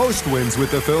for most wins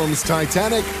with the films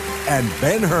Titanic and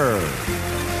Ben-Hur.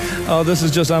 Oh, this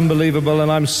is just unbelievable,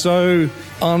 and I'm so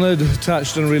honoured,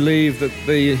 touched and relieved that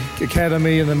the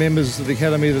Academy and the members of the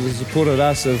Academy that have supported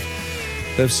us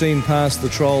have seen past the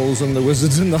trolls and the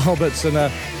wizards and the hobbits and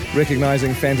are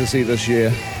recognising fantasy this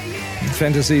year.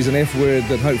 Fantasy is an F word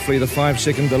that hopefully the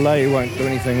 5-second delay won't do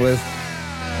anything with.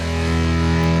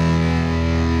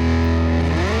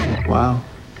 Wow.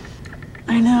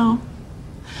 I know.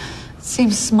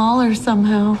 Seems smaller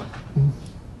somehow.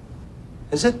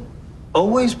 Has it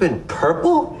always been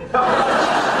purple?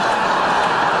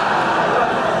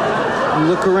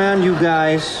 Look around, you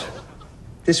guys.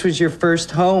 This was your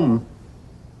first home,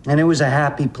 and it was a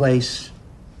happy place,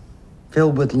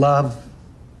 filled with love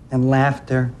and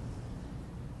laughter.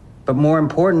 But more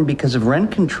important, because of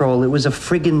rent control, it was a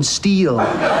friggin' steal.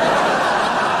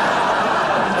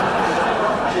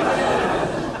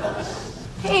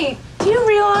 Hey, do you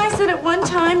realize that at one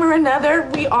time or another,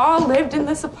 we all lived in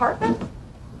this apartment?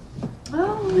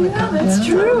 Oh, yeah, that's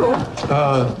true.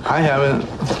 I haven't.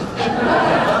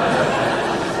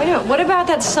 Wait a minute, what about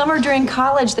that summer during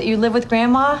college that you lived with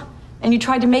Grandma and you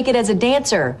tried to make it as a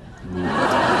dancer?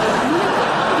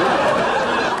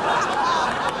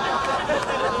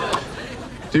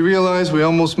 Do you realize we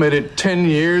almost made it 10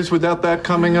 years without that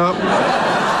coming up?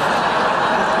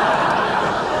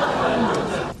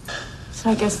 So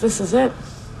I guess this is it.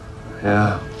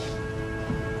 Yeah,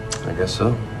 I guess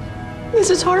so. This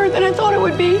is harder than I thought it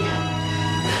would be.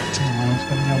 It's gonna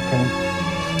be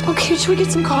okay. Okay, should we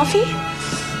get some coffee?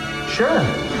 Sure.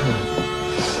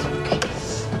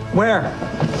 Where?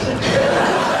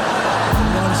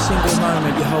 One single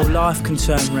moment your whole life can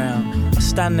turn round. I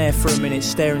stand there for a minute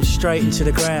staring straight into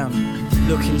the ground,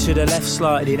 looking to the left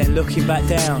slightly then looking back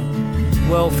down.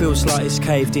 World feels like it's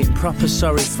caved in, proper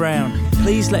sorry frown.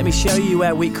 Please let me show you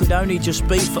where we could only just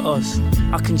be for us.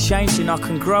 I can change and I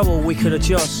can grow or we could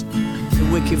adjust. The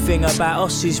wicked thing about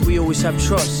us is we always have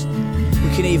trust. We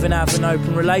can even have an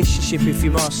open relationship if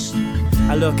you must.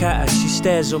 I look at her, she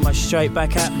stares almost straight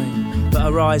back at me, but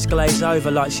her eyes glaze over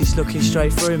like she's looking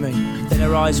straight through me. Then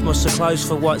her eyes must have closed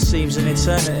for what seems an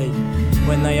eternity.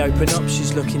 When they open up,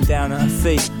 she's looking down at her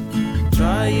feet.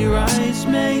 Dry your eyes,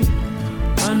 mate.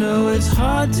 I know it's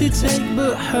hard to take,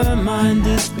 but her mind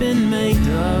has been made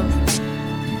up.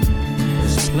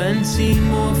 There's plenty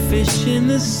more fish in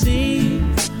the sea.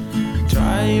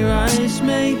 Dry your eyes,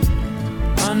 mate.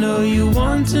 I know you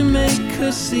want to make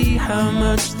her see how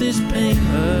much this pain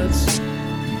hurts,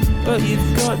 but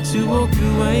you've got to walk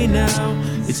away now.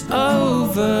 It's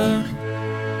over.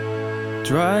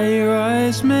 Dry your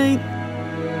eyes, mate.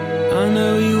 I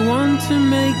know you want to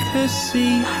make her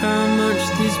see how much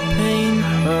this pain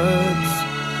hurts,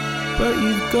 but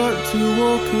you've got to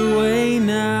walk away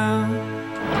now.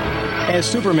 As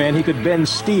Superman, he could bend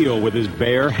steel with his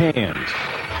bare hands.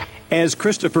 As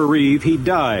Christopher Reeve, he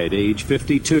died, age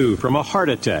 52, from a heart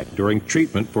attack during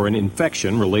treatment for an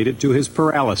infection related to his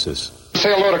paralysis.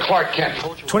 Say hello to Clark Kent.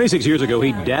 26 years ago,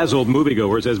 he dazzled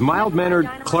moviegoers as mild-mannered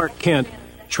Clark Kent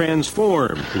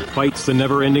transformed, who fights the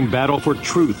never-ending battle for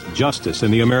truth, justice,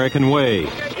 and the American way.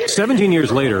 17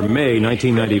 years later, May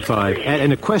 1995, at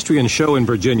an equestrian show in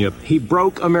Virginia, he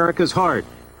broke America's heart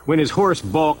when his horse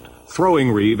balked,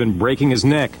 throwing Reeve and breaking his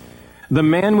neck. The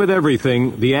man with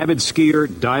everything, the avid skier,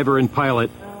 diver, and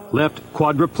pilot, left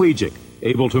quadriplegic,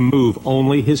 able to move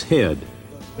only his head.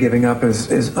 Giving up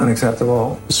is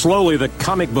unacceptable. Slowly, the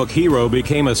comic book hero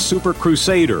became a super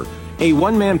crusader, a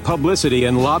one-man publicity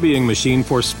and lobbying machine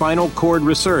for spinal cord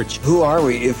research. Who are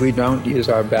we if we don't use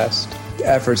our best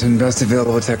efforts and best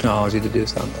available technology to do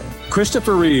something?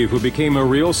 Christopher Reeve, who became a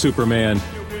real Superman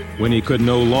when he could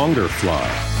no longer fly.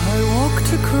 I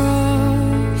walked across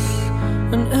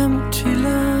an empty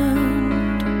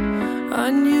land. I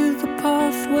knew the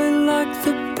pathway like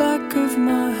the back of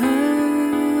my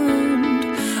hand.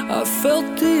 I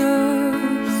felt the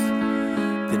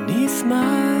earth beneath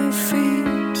my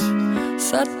feet,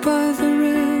 sat by the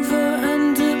river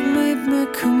and it made me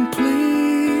complete.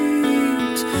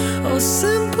 Oh,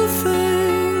 simple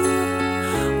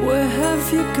thing, where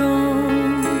have you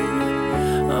gone?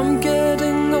 I'm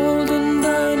getting old and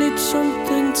I need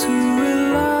something to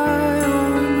rely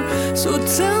on. So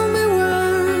tell me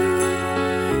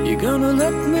when you're gonna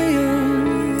let me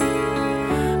in.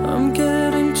 I'm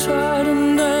getting tired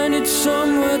and I need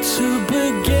somewhere to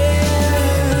begin.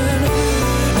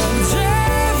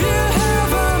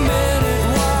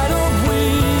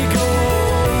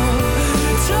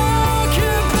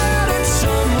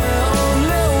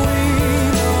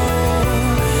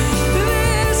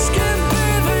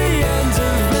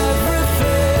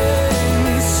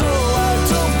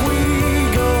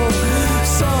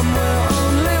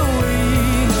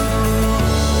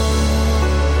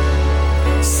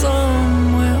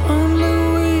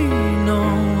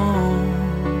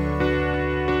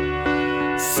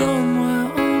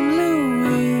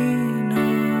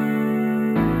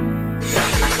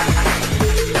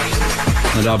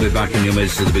 And I'll be back in your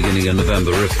midst at the beginning of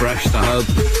November, refreshed, I hope,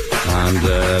 and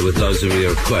with loads of your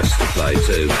requests to play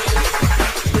too.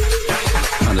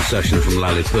 And a session from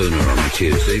Lally Pooner on the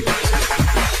Tuesday.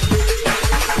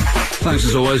 Thanks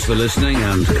as always for listening,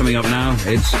 and coming up now,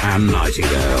 it's Anne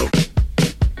Nightingale.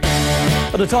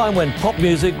 At a time when pop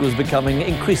music was becoming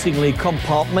increasingly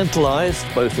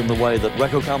compartmentalised, both in the way that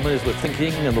record companies were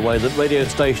thinking and the way that radio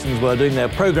stations were doing their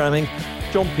programming,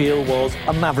 John Peel was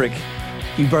a maverick.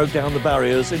 He broke down the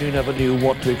barriers and you never knew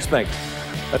what to expect.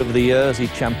 Over the years, he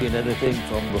championed anything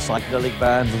from the psychedelic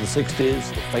bands of the 60s,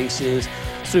 the Faces,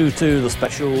 through to the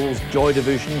Specials, Joy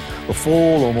Division, the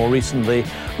Fall, or more recently,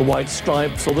 the White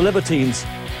Stripes or the Libertines.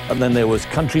 And then there was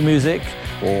country music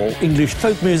or English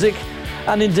folk music,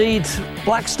 and indeed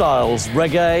black styles,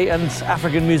 reggae and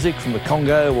African music from the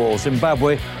Congo or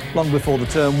Zimbabwe, long before the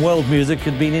term world music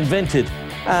had been invented.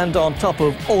 And on top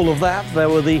of all of that, there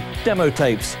were the demo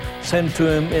tapes sent to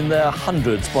him in their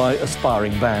hundreds by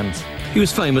aspiring bands. He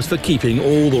was famous for keeping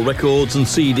all the records and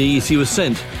CDs he was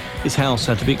sent. His house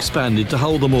had to be expanded to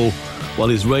hold them all, while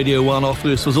his Radio 1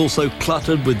 office was also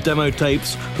cluttered with demo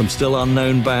tapes from still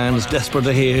unknown bands desperate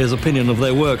to hear his opinion of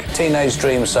their work. Teenage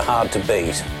dreams are hard to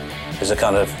beat is a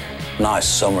kind of nice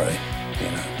summary, you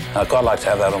know. I'd quite like to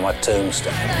have that on my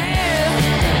tombstone.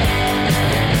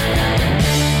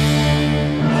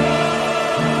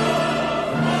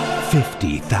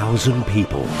 50,000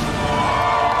 people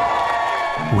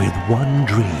with one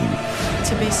dream.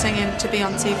 To be singing, to be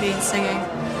on TV and singing,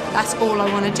 that's all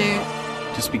I want to do.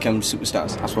 Just become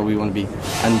superstars, that's what we want to be.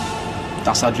 And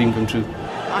that's our dream come true.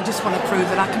 I just want to prove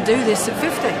that I can do this at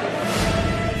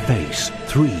 50. Face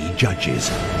 3 judges.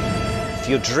 If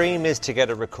your dream is to get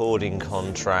a recording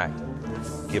contract,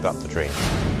 give up the dream.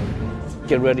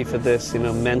 Get ready for this,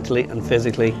 mentally and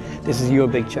physically. This is your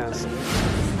big chance.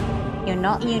 You're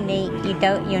not unique,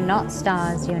 you're not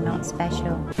stars, you're not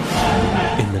special.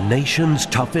 In the nation's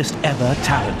toughest ever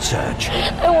talent search.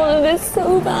 I wanted this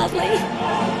so badly.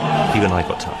 Even I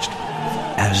got touched.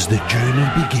 As the journey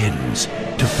begins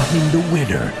to find the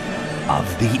winner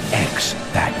of the X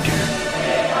Factor.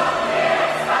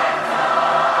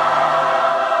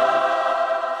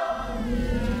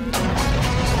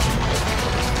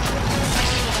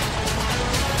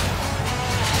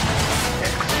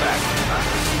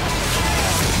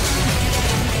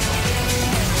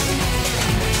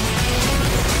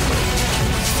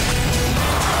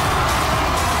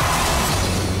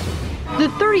 The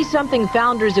 30-something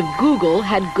founders of Google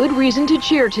had good reason to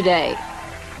cheer today.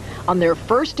 On their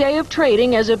first day of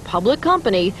trading as a public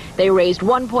company, they raised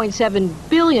 $1.7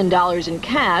 billion in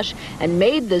cash and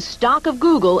made the stock of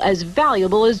Google as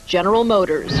valuable as General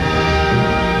Motors.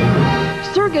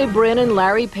 Sergey Brin and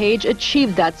Larry Page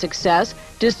achieved that success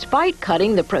despite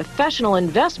cutting the professional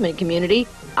investment community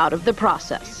out of the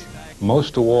process.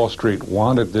 Most of Wall Street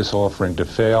wanted this offering to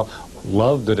fail,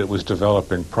 loved that it was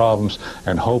developing problems,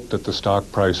 and hoped that the stock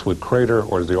price would crater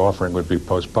or the offering would be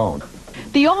postponed.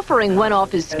 The offering went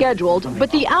off as scheduled,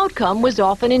 but the outcome was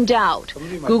often in doubt.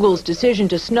 Google's decision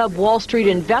to snub Wall Street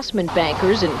investment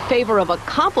bankers in favor of a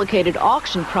complicated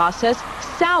auction process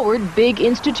soured big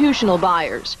institutional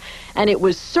buyers. And it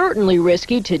was certainly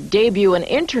risky to debut an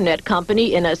internet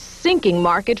company in a sinking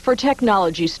market for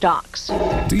technology stocks.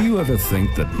 Do you ever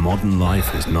think that modern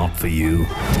life is not for you?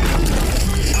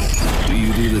 Do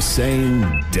you do the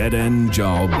same dead-end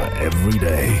job every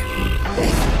day?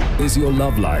 Is your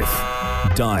love life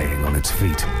dying on its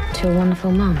feet? To a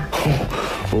wonderful mum.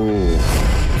 Oh,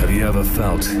 have you ever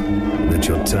felt that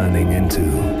you're turning into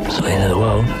the end of the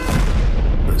world?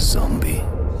 A zombie.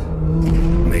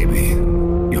 Maybe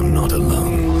you're not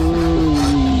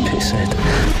alone. Pisshead.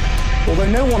 Although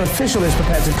no one official is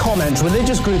prepared to comment,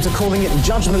 religious groups are calling it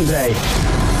Judgment Day.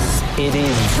 It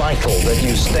is vital that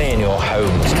you stay in your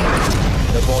homes.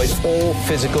 Avoid all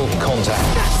physical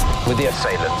contact with the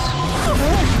assailants.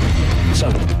 So,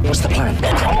 what's the plan?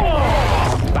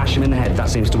 Bash him in the head, that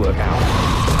seems to work out.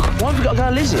 Why have we got to go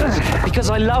to Lizzie's? Because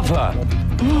I love her.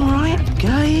 All right,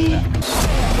 gay.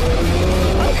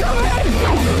 I'm coming!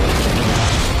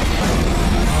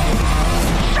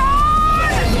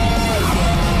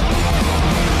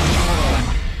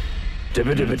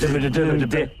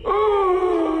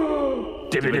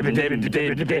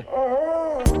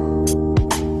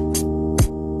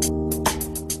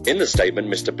 In the statement,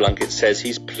 Mr. Blunkett says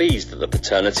he's pleased that the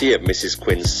paternity of Mrs.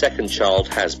 Quinn's second child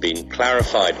has been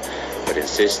clarified, but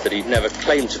insists that he'd never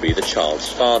claimed to be the child's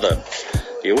father.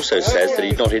 He also says that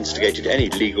he'd not instigated any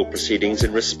legal proceedings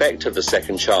in respect of the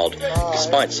second child,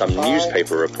 despite some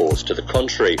newspaper reports to the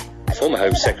contrary. The former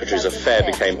Home Secretary's affair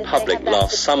became public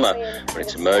last summer when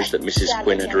it emerged that Mrs.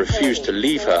 Quinn had refused to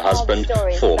leave her husband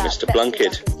for Mr.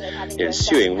 Blunkett. The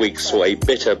ensuing weeks saw a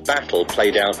bitter battle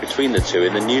played out between the two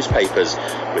in the newspapers,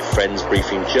 with friends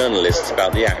briefing journalists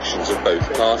about the actions of both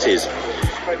parties.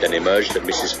 It then emerged that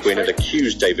Mrs. Quinn had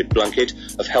accused David Blunkett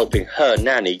of helping her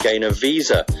nanny gain a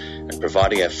visa and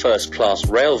providing a first-class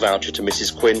rail voucher to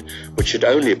Mrs. Quinn, which had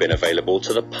only been available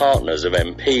to the partners of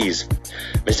MPs.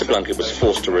 Mr. Blunkett was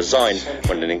forced to resign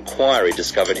when an inquiry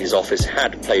discovered his office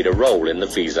had played a role in the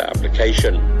visa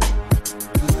application.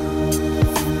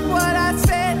 What I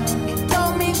said, it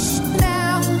don't mean shit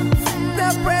now.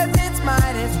 The presents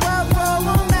might as well throw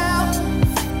them out.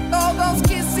 All those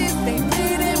kisses, they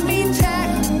didn't mean jack.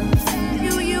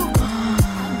 You,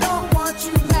 I don't want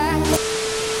you back.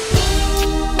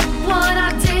 What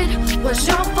I did was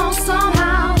your fault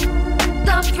somehow.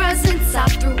 The presents, I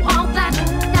threw all that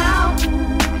out.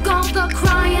 All the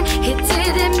crying, it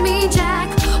didn't mean jack.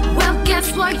 Well,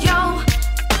 guess what, yo?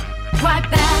 Right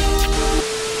back.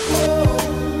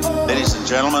 Ladies and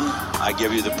gentlemen, I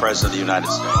give you the President of the United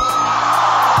States.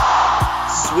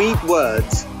 Sweet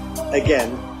words,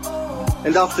 again.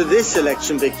 And after this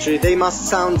election victory, they must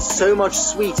sound so much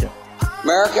sweeter.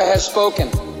 America has spoken,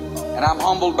 and I'm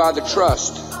humbled by the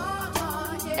trust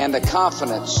and the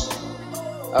confidence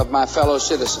of my fellow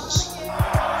citizens.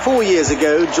 4 years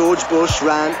ago, George Bush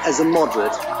ran as a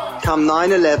moderate. Come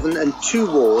 9/11 and 2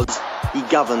 wars, he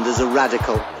governed as a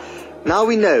radical. Now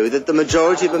we know that the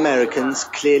majority of Americans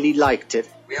clearly liked it.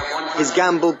 His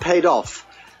gamble paid off,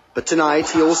 but tonight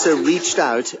he also reached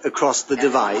out across the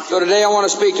divide. So today I want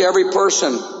to speak to every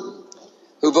person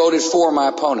who voted for my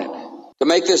opponent. To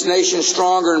make this nation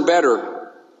stronger and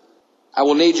better, I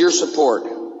will need your support,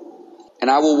 and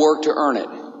I will work to earn it.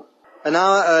 An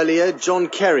hour earlier, John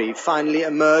Kerry finally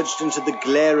emerged into the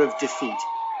glare of defeat.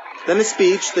 Then a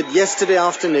speech that yesterday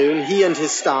afternoon he and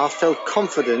his staff felt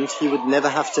confident he would never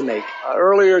have to make.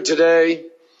 Earlier today,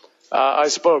 I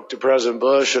spoke to President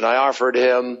Bush and I offered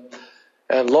him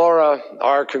and Laura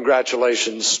our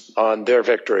congratulations on their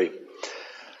victory.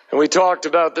 And we talked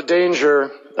about the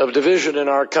danger of division in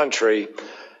our country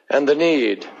and the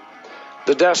need,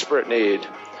 the desperate need,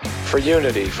 for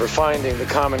unity, for finding the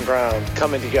common ground,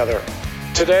 coming together.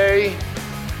 Today,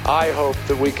 I hope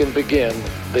that we can begin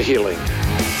the healing.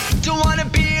 Don't wanna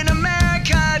be an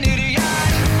American idiot.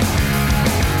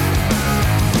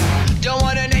 Don't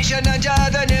want a nation under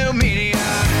the new media.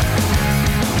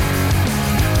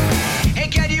 Hey,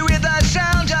 can you hear the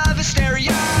sound of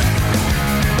hysteria?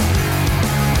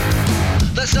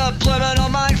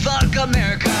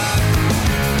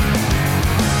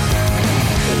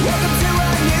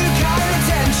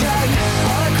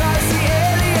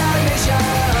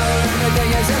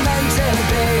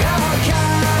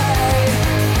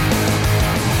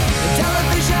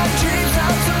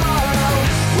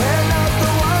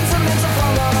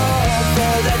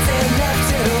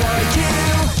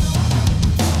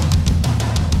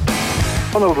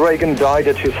 Ronald Reagan died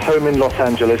at his home in Los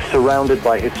Angeles, surrounded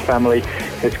by his family.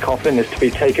 His coffin is to be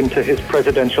taken to his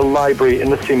presidential library in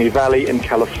the Simi Valley in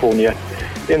California.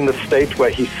 In the state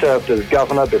where he served as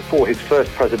governor before his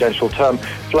first presidential term,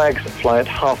 flags fly at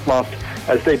half-mast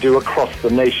as they do across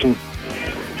the nation.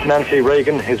 Nancy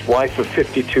Reagan, his wife of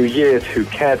 52 years, who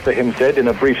cared for him, said in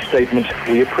a brief statement,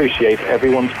 "We appreciate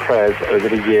everyone's prayers over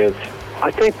the years." I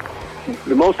think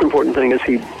the most important thing is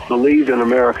he believed in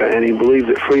America, and he believed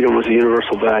that freedom was a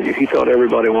universal value. He thought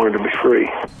everybody wanted to be free.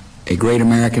 A great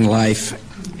American life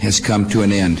has come to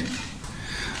an end.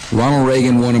 Ronald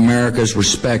Reagan won America's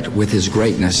respect with his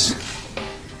greatness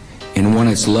and won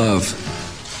its love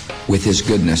with his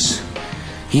goodness.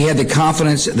 He had the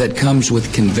confidence that comes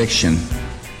with conviction,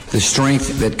 the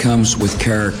strength that comes with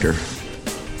character,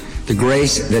 the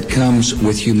grace that comes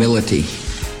with humility,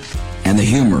 and the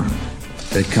humor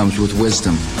that comes with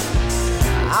wisdom.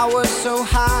 I was so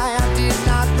high I did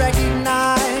not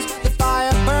recognize the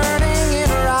fire burning in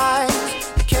her eyes,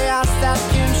 the chaos that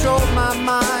controlled my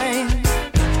mind.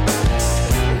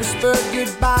 Whispered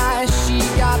goodbye, she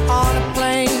got on a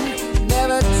plane,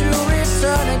 never to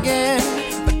return again,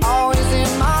 but always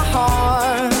in my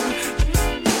heart.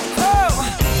 Oh,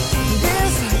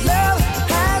 this love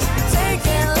has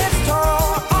taken its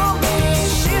toll on me.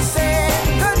 She said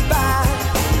goodbye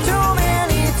too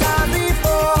many times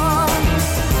before,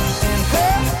 and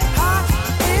her heart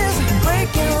is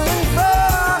breaking in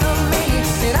front of me,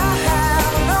 and I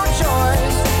have no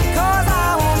choice, 'cause I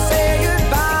won't say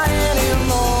goodbye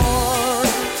anymore.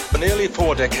 For nearly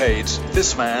 4 decades,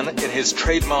 this man, in his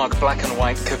trademark black and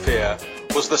white keffiyeh,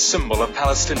 was the symbol of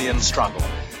Palestinian struggle.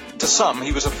 To some,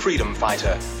 he was a freedom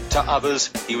fighter. To others,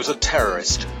 he was a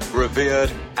terrorist, revered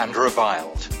and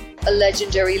reviled. A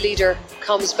legendary leader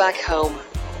comes back home.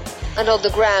 And on the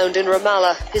ground in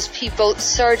Ramallah, his people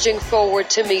surging forward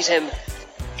to meet him.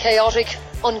 Chaotic,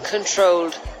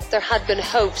 uncontrolled. There had been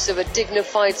hopes of a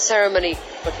dignified ceremony,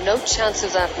 but no chance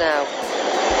of that now.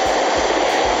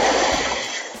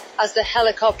 As the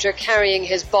helicopter carrying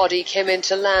his body came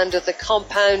into land at the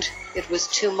compound, it was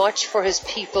too much for his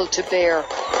people to bear.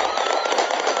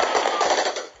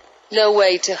 No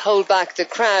way to hold back the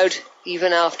crowd,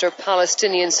 even after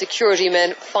Palestinian security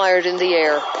men fired in the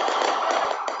air.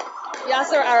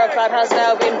 Yasser Arafat has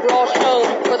now been brought home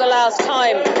for the last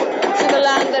time to the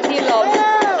land that he loved,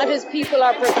 and his people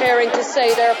are preparing to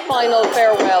say their final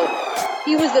farewell.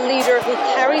 He was the leader who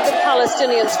carried the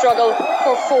Palestinian struggle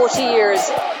for 40 years.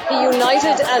 He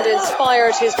united and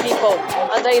inspired his people,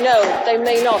 and they know they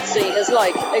may not see his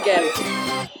like again.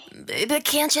 Baby,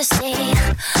 can't you see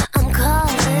I'm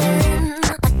calling?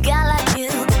 A guy like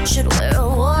you should wear a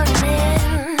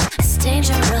warning. It's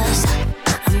dangerous,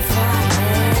 I'm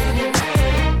falling.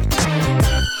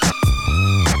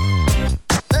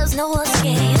 There's no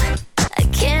escape, I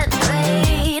can't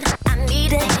wait. I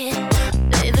need a hit,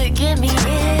 baby, give me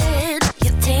it.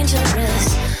 You're dangerous,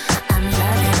 I'm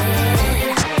loving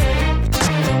it.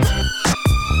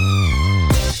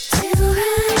 Till I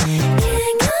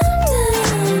can't come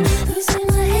down, losing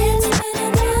my head,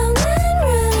 spinning round and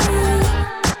round.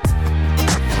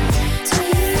 Till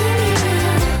you feel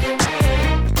me now.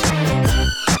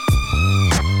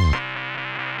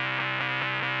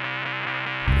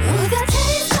 We got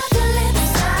taste of your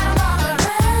lips, I'm on a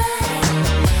ride.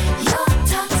 You're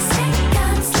toxic,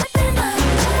 I'm slipping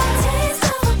under. Taste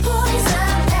of a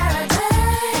poison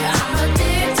paradise. I'm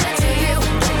addicted to you.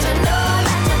 Don't you know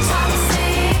that you're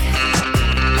toxic?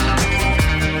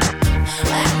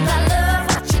 And I love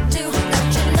what you do.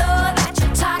 Don't you know that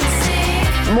you're toxic?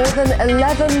 More than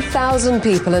 11,000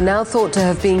 people are now thought to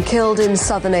have been killed in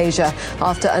southern Asia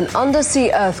after an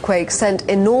undersea earthquake sent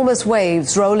enormous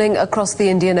waves rolling across the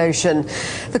Indian Ocean.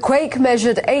 The quake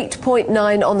measured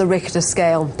 8.9 on the Richter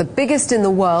scale, the biggest in the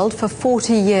world for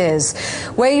 40 years.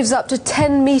 Waves up to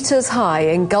 10 meters high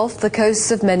engulfed the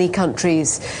coasts of many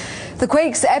countries. The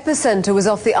quake's epicenter was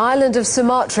off the island of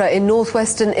Sumatra in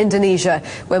northwestern Indonesia,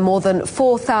 where more than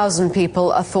 4,000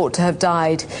 people are thought to have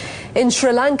died. In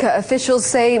Sri Lanka, officials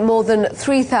say more than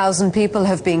 3,000 people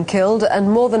have been killed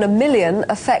and more than 1 million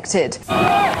affected.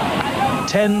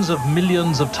 Tens of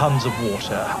millions of tons of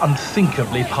water,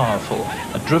 unthinkably powerful,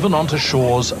 are driven onto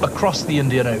shores across the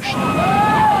Indian Ocean.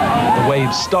 The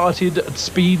waves started at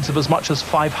speeds of as much as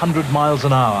 500 miles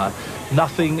an hour.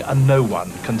 Nothing and no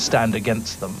one can stand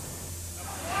against them.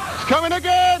 Coming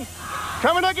again!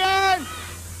 Coming again!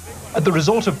 At the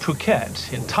resort of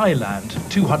Phuket in Thailand,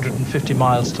 250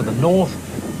 miles to the north,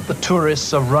 the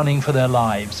tourists are running for their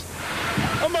lives.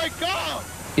 Oh my God!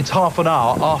 It's half an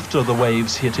hour after the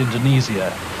waves hit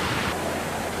Indonesia.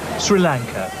 Sri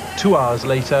Lanka, 2 hours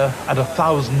later and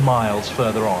 1,000 miles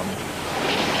further on.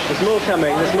 There's more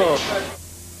coming, there's more.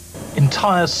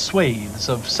 Entire swathes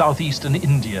of southeastern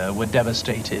India were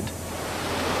devastated.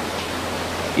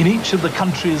 In each of the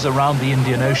countries around the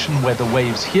Indian Ocean where the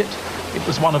waves hit, it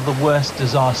was one of the worst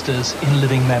disasters in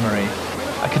living memory,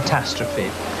 a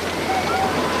catastrophe.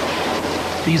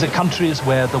 These are countries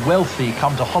where the wealthy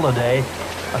come to holiday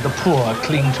and the poor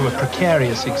cling to a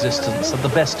precarious existence at the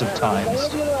best of times.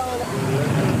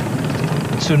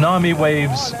 Tsunami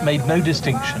waves made no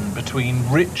distinction between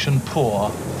rich and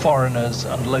poor, foreigners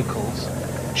and locals.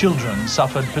 Children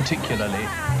suffered particularly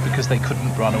because they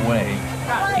couldn't run away.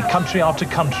 In country after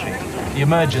country, the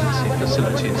emergency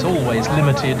facilities, always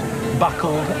limited,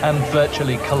 buckled and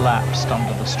virtually collapsed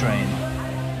under the strain.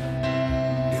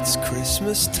 It's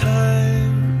Christmas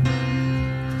time.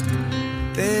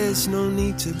 There's no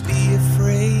need to be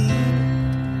afraid.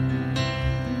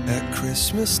 At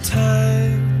Christmas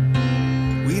time,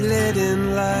 we let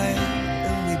in light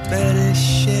and we banish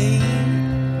shade.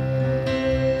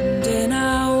 And in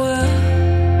our world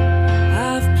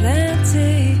of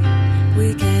plenty,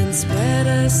 we can spread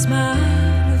a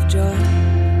smile of joy.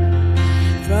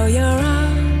 Throw your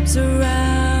arms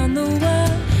around the world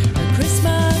at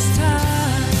Christmas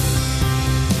time.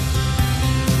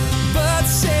 But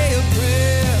say a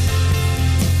prayer.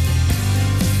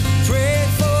 Pray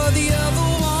for the other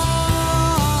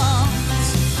ones.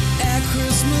 At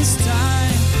Christmas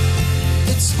time,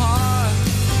 it's hard,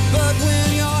 but when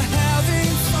you're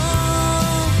having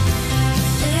fun,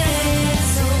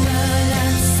 there's a world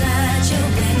outside your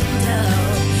window,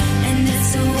 and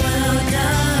it's a world of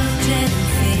dread and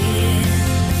fear.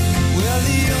 well,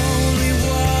 the only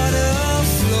water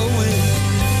flowing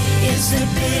It's the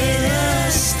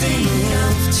bitter sting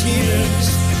of tears,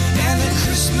 and the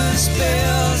Christmas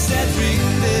bells that ring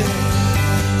there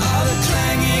are the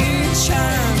clanging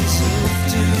chimes of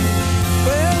doom.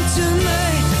 Well,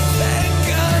 tonight, thank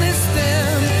God it's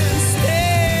them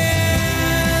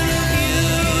instead of you.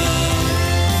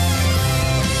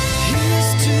 Here's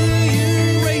to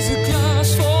you, raise a glass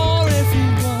for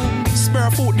everyone. Spare a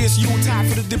thought this Yuletide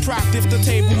for the deprived. If the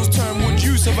table was turned, would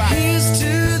you survive? Here's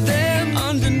to them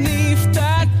underneath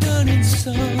that burning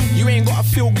sun. You ain't gotta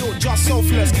feel guilt, just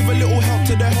selfless. Give a little help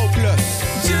to the helpless.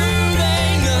 Do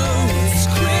they know it's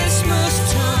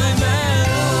Christmas time at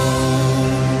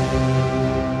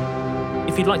all?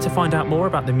 If you'd like to find out more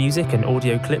about the music and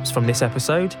audio clips from this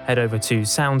episode, head over to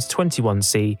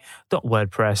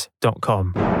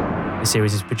sounds21c.wordpress.com. The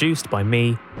series is produced by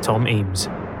me, Tom Eames.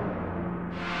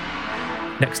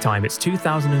 Next time, it's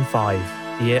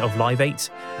 2005, the year of Live 8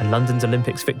 and London's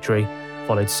Olympics victory,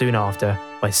 followed soon after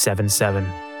by 7/7,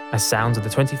 as Sounds of the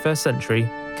 21st Century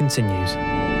continues.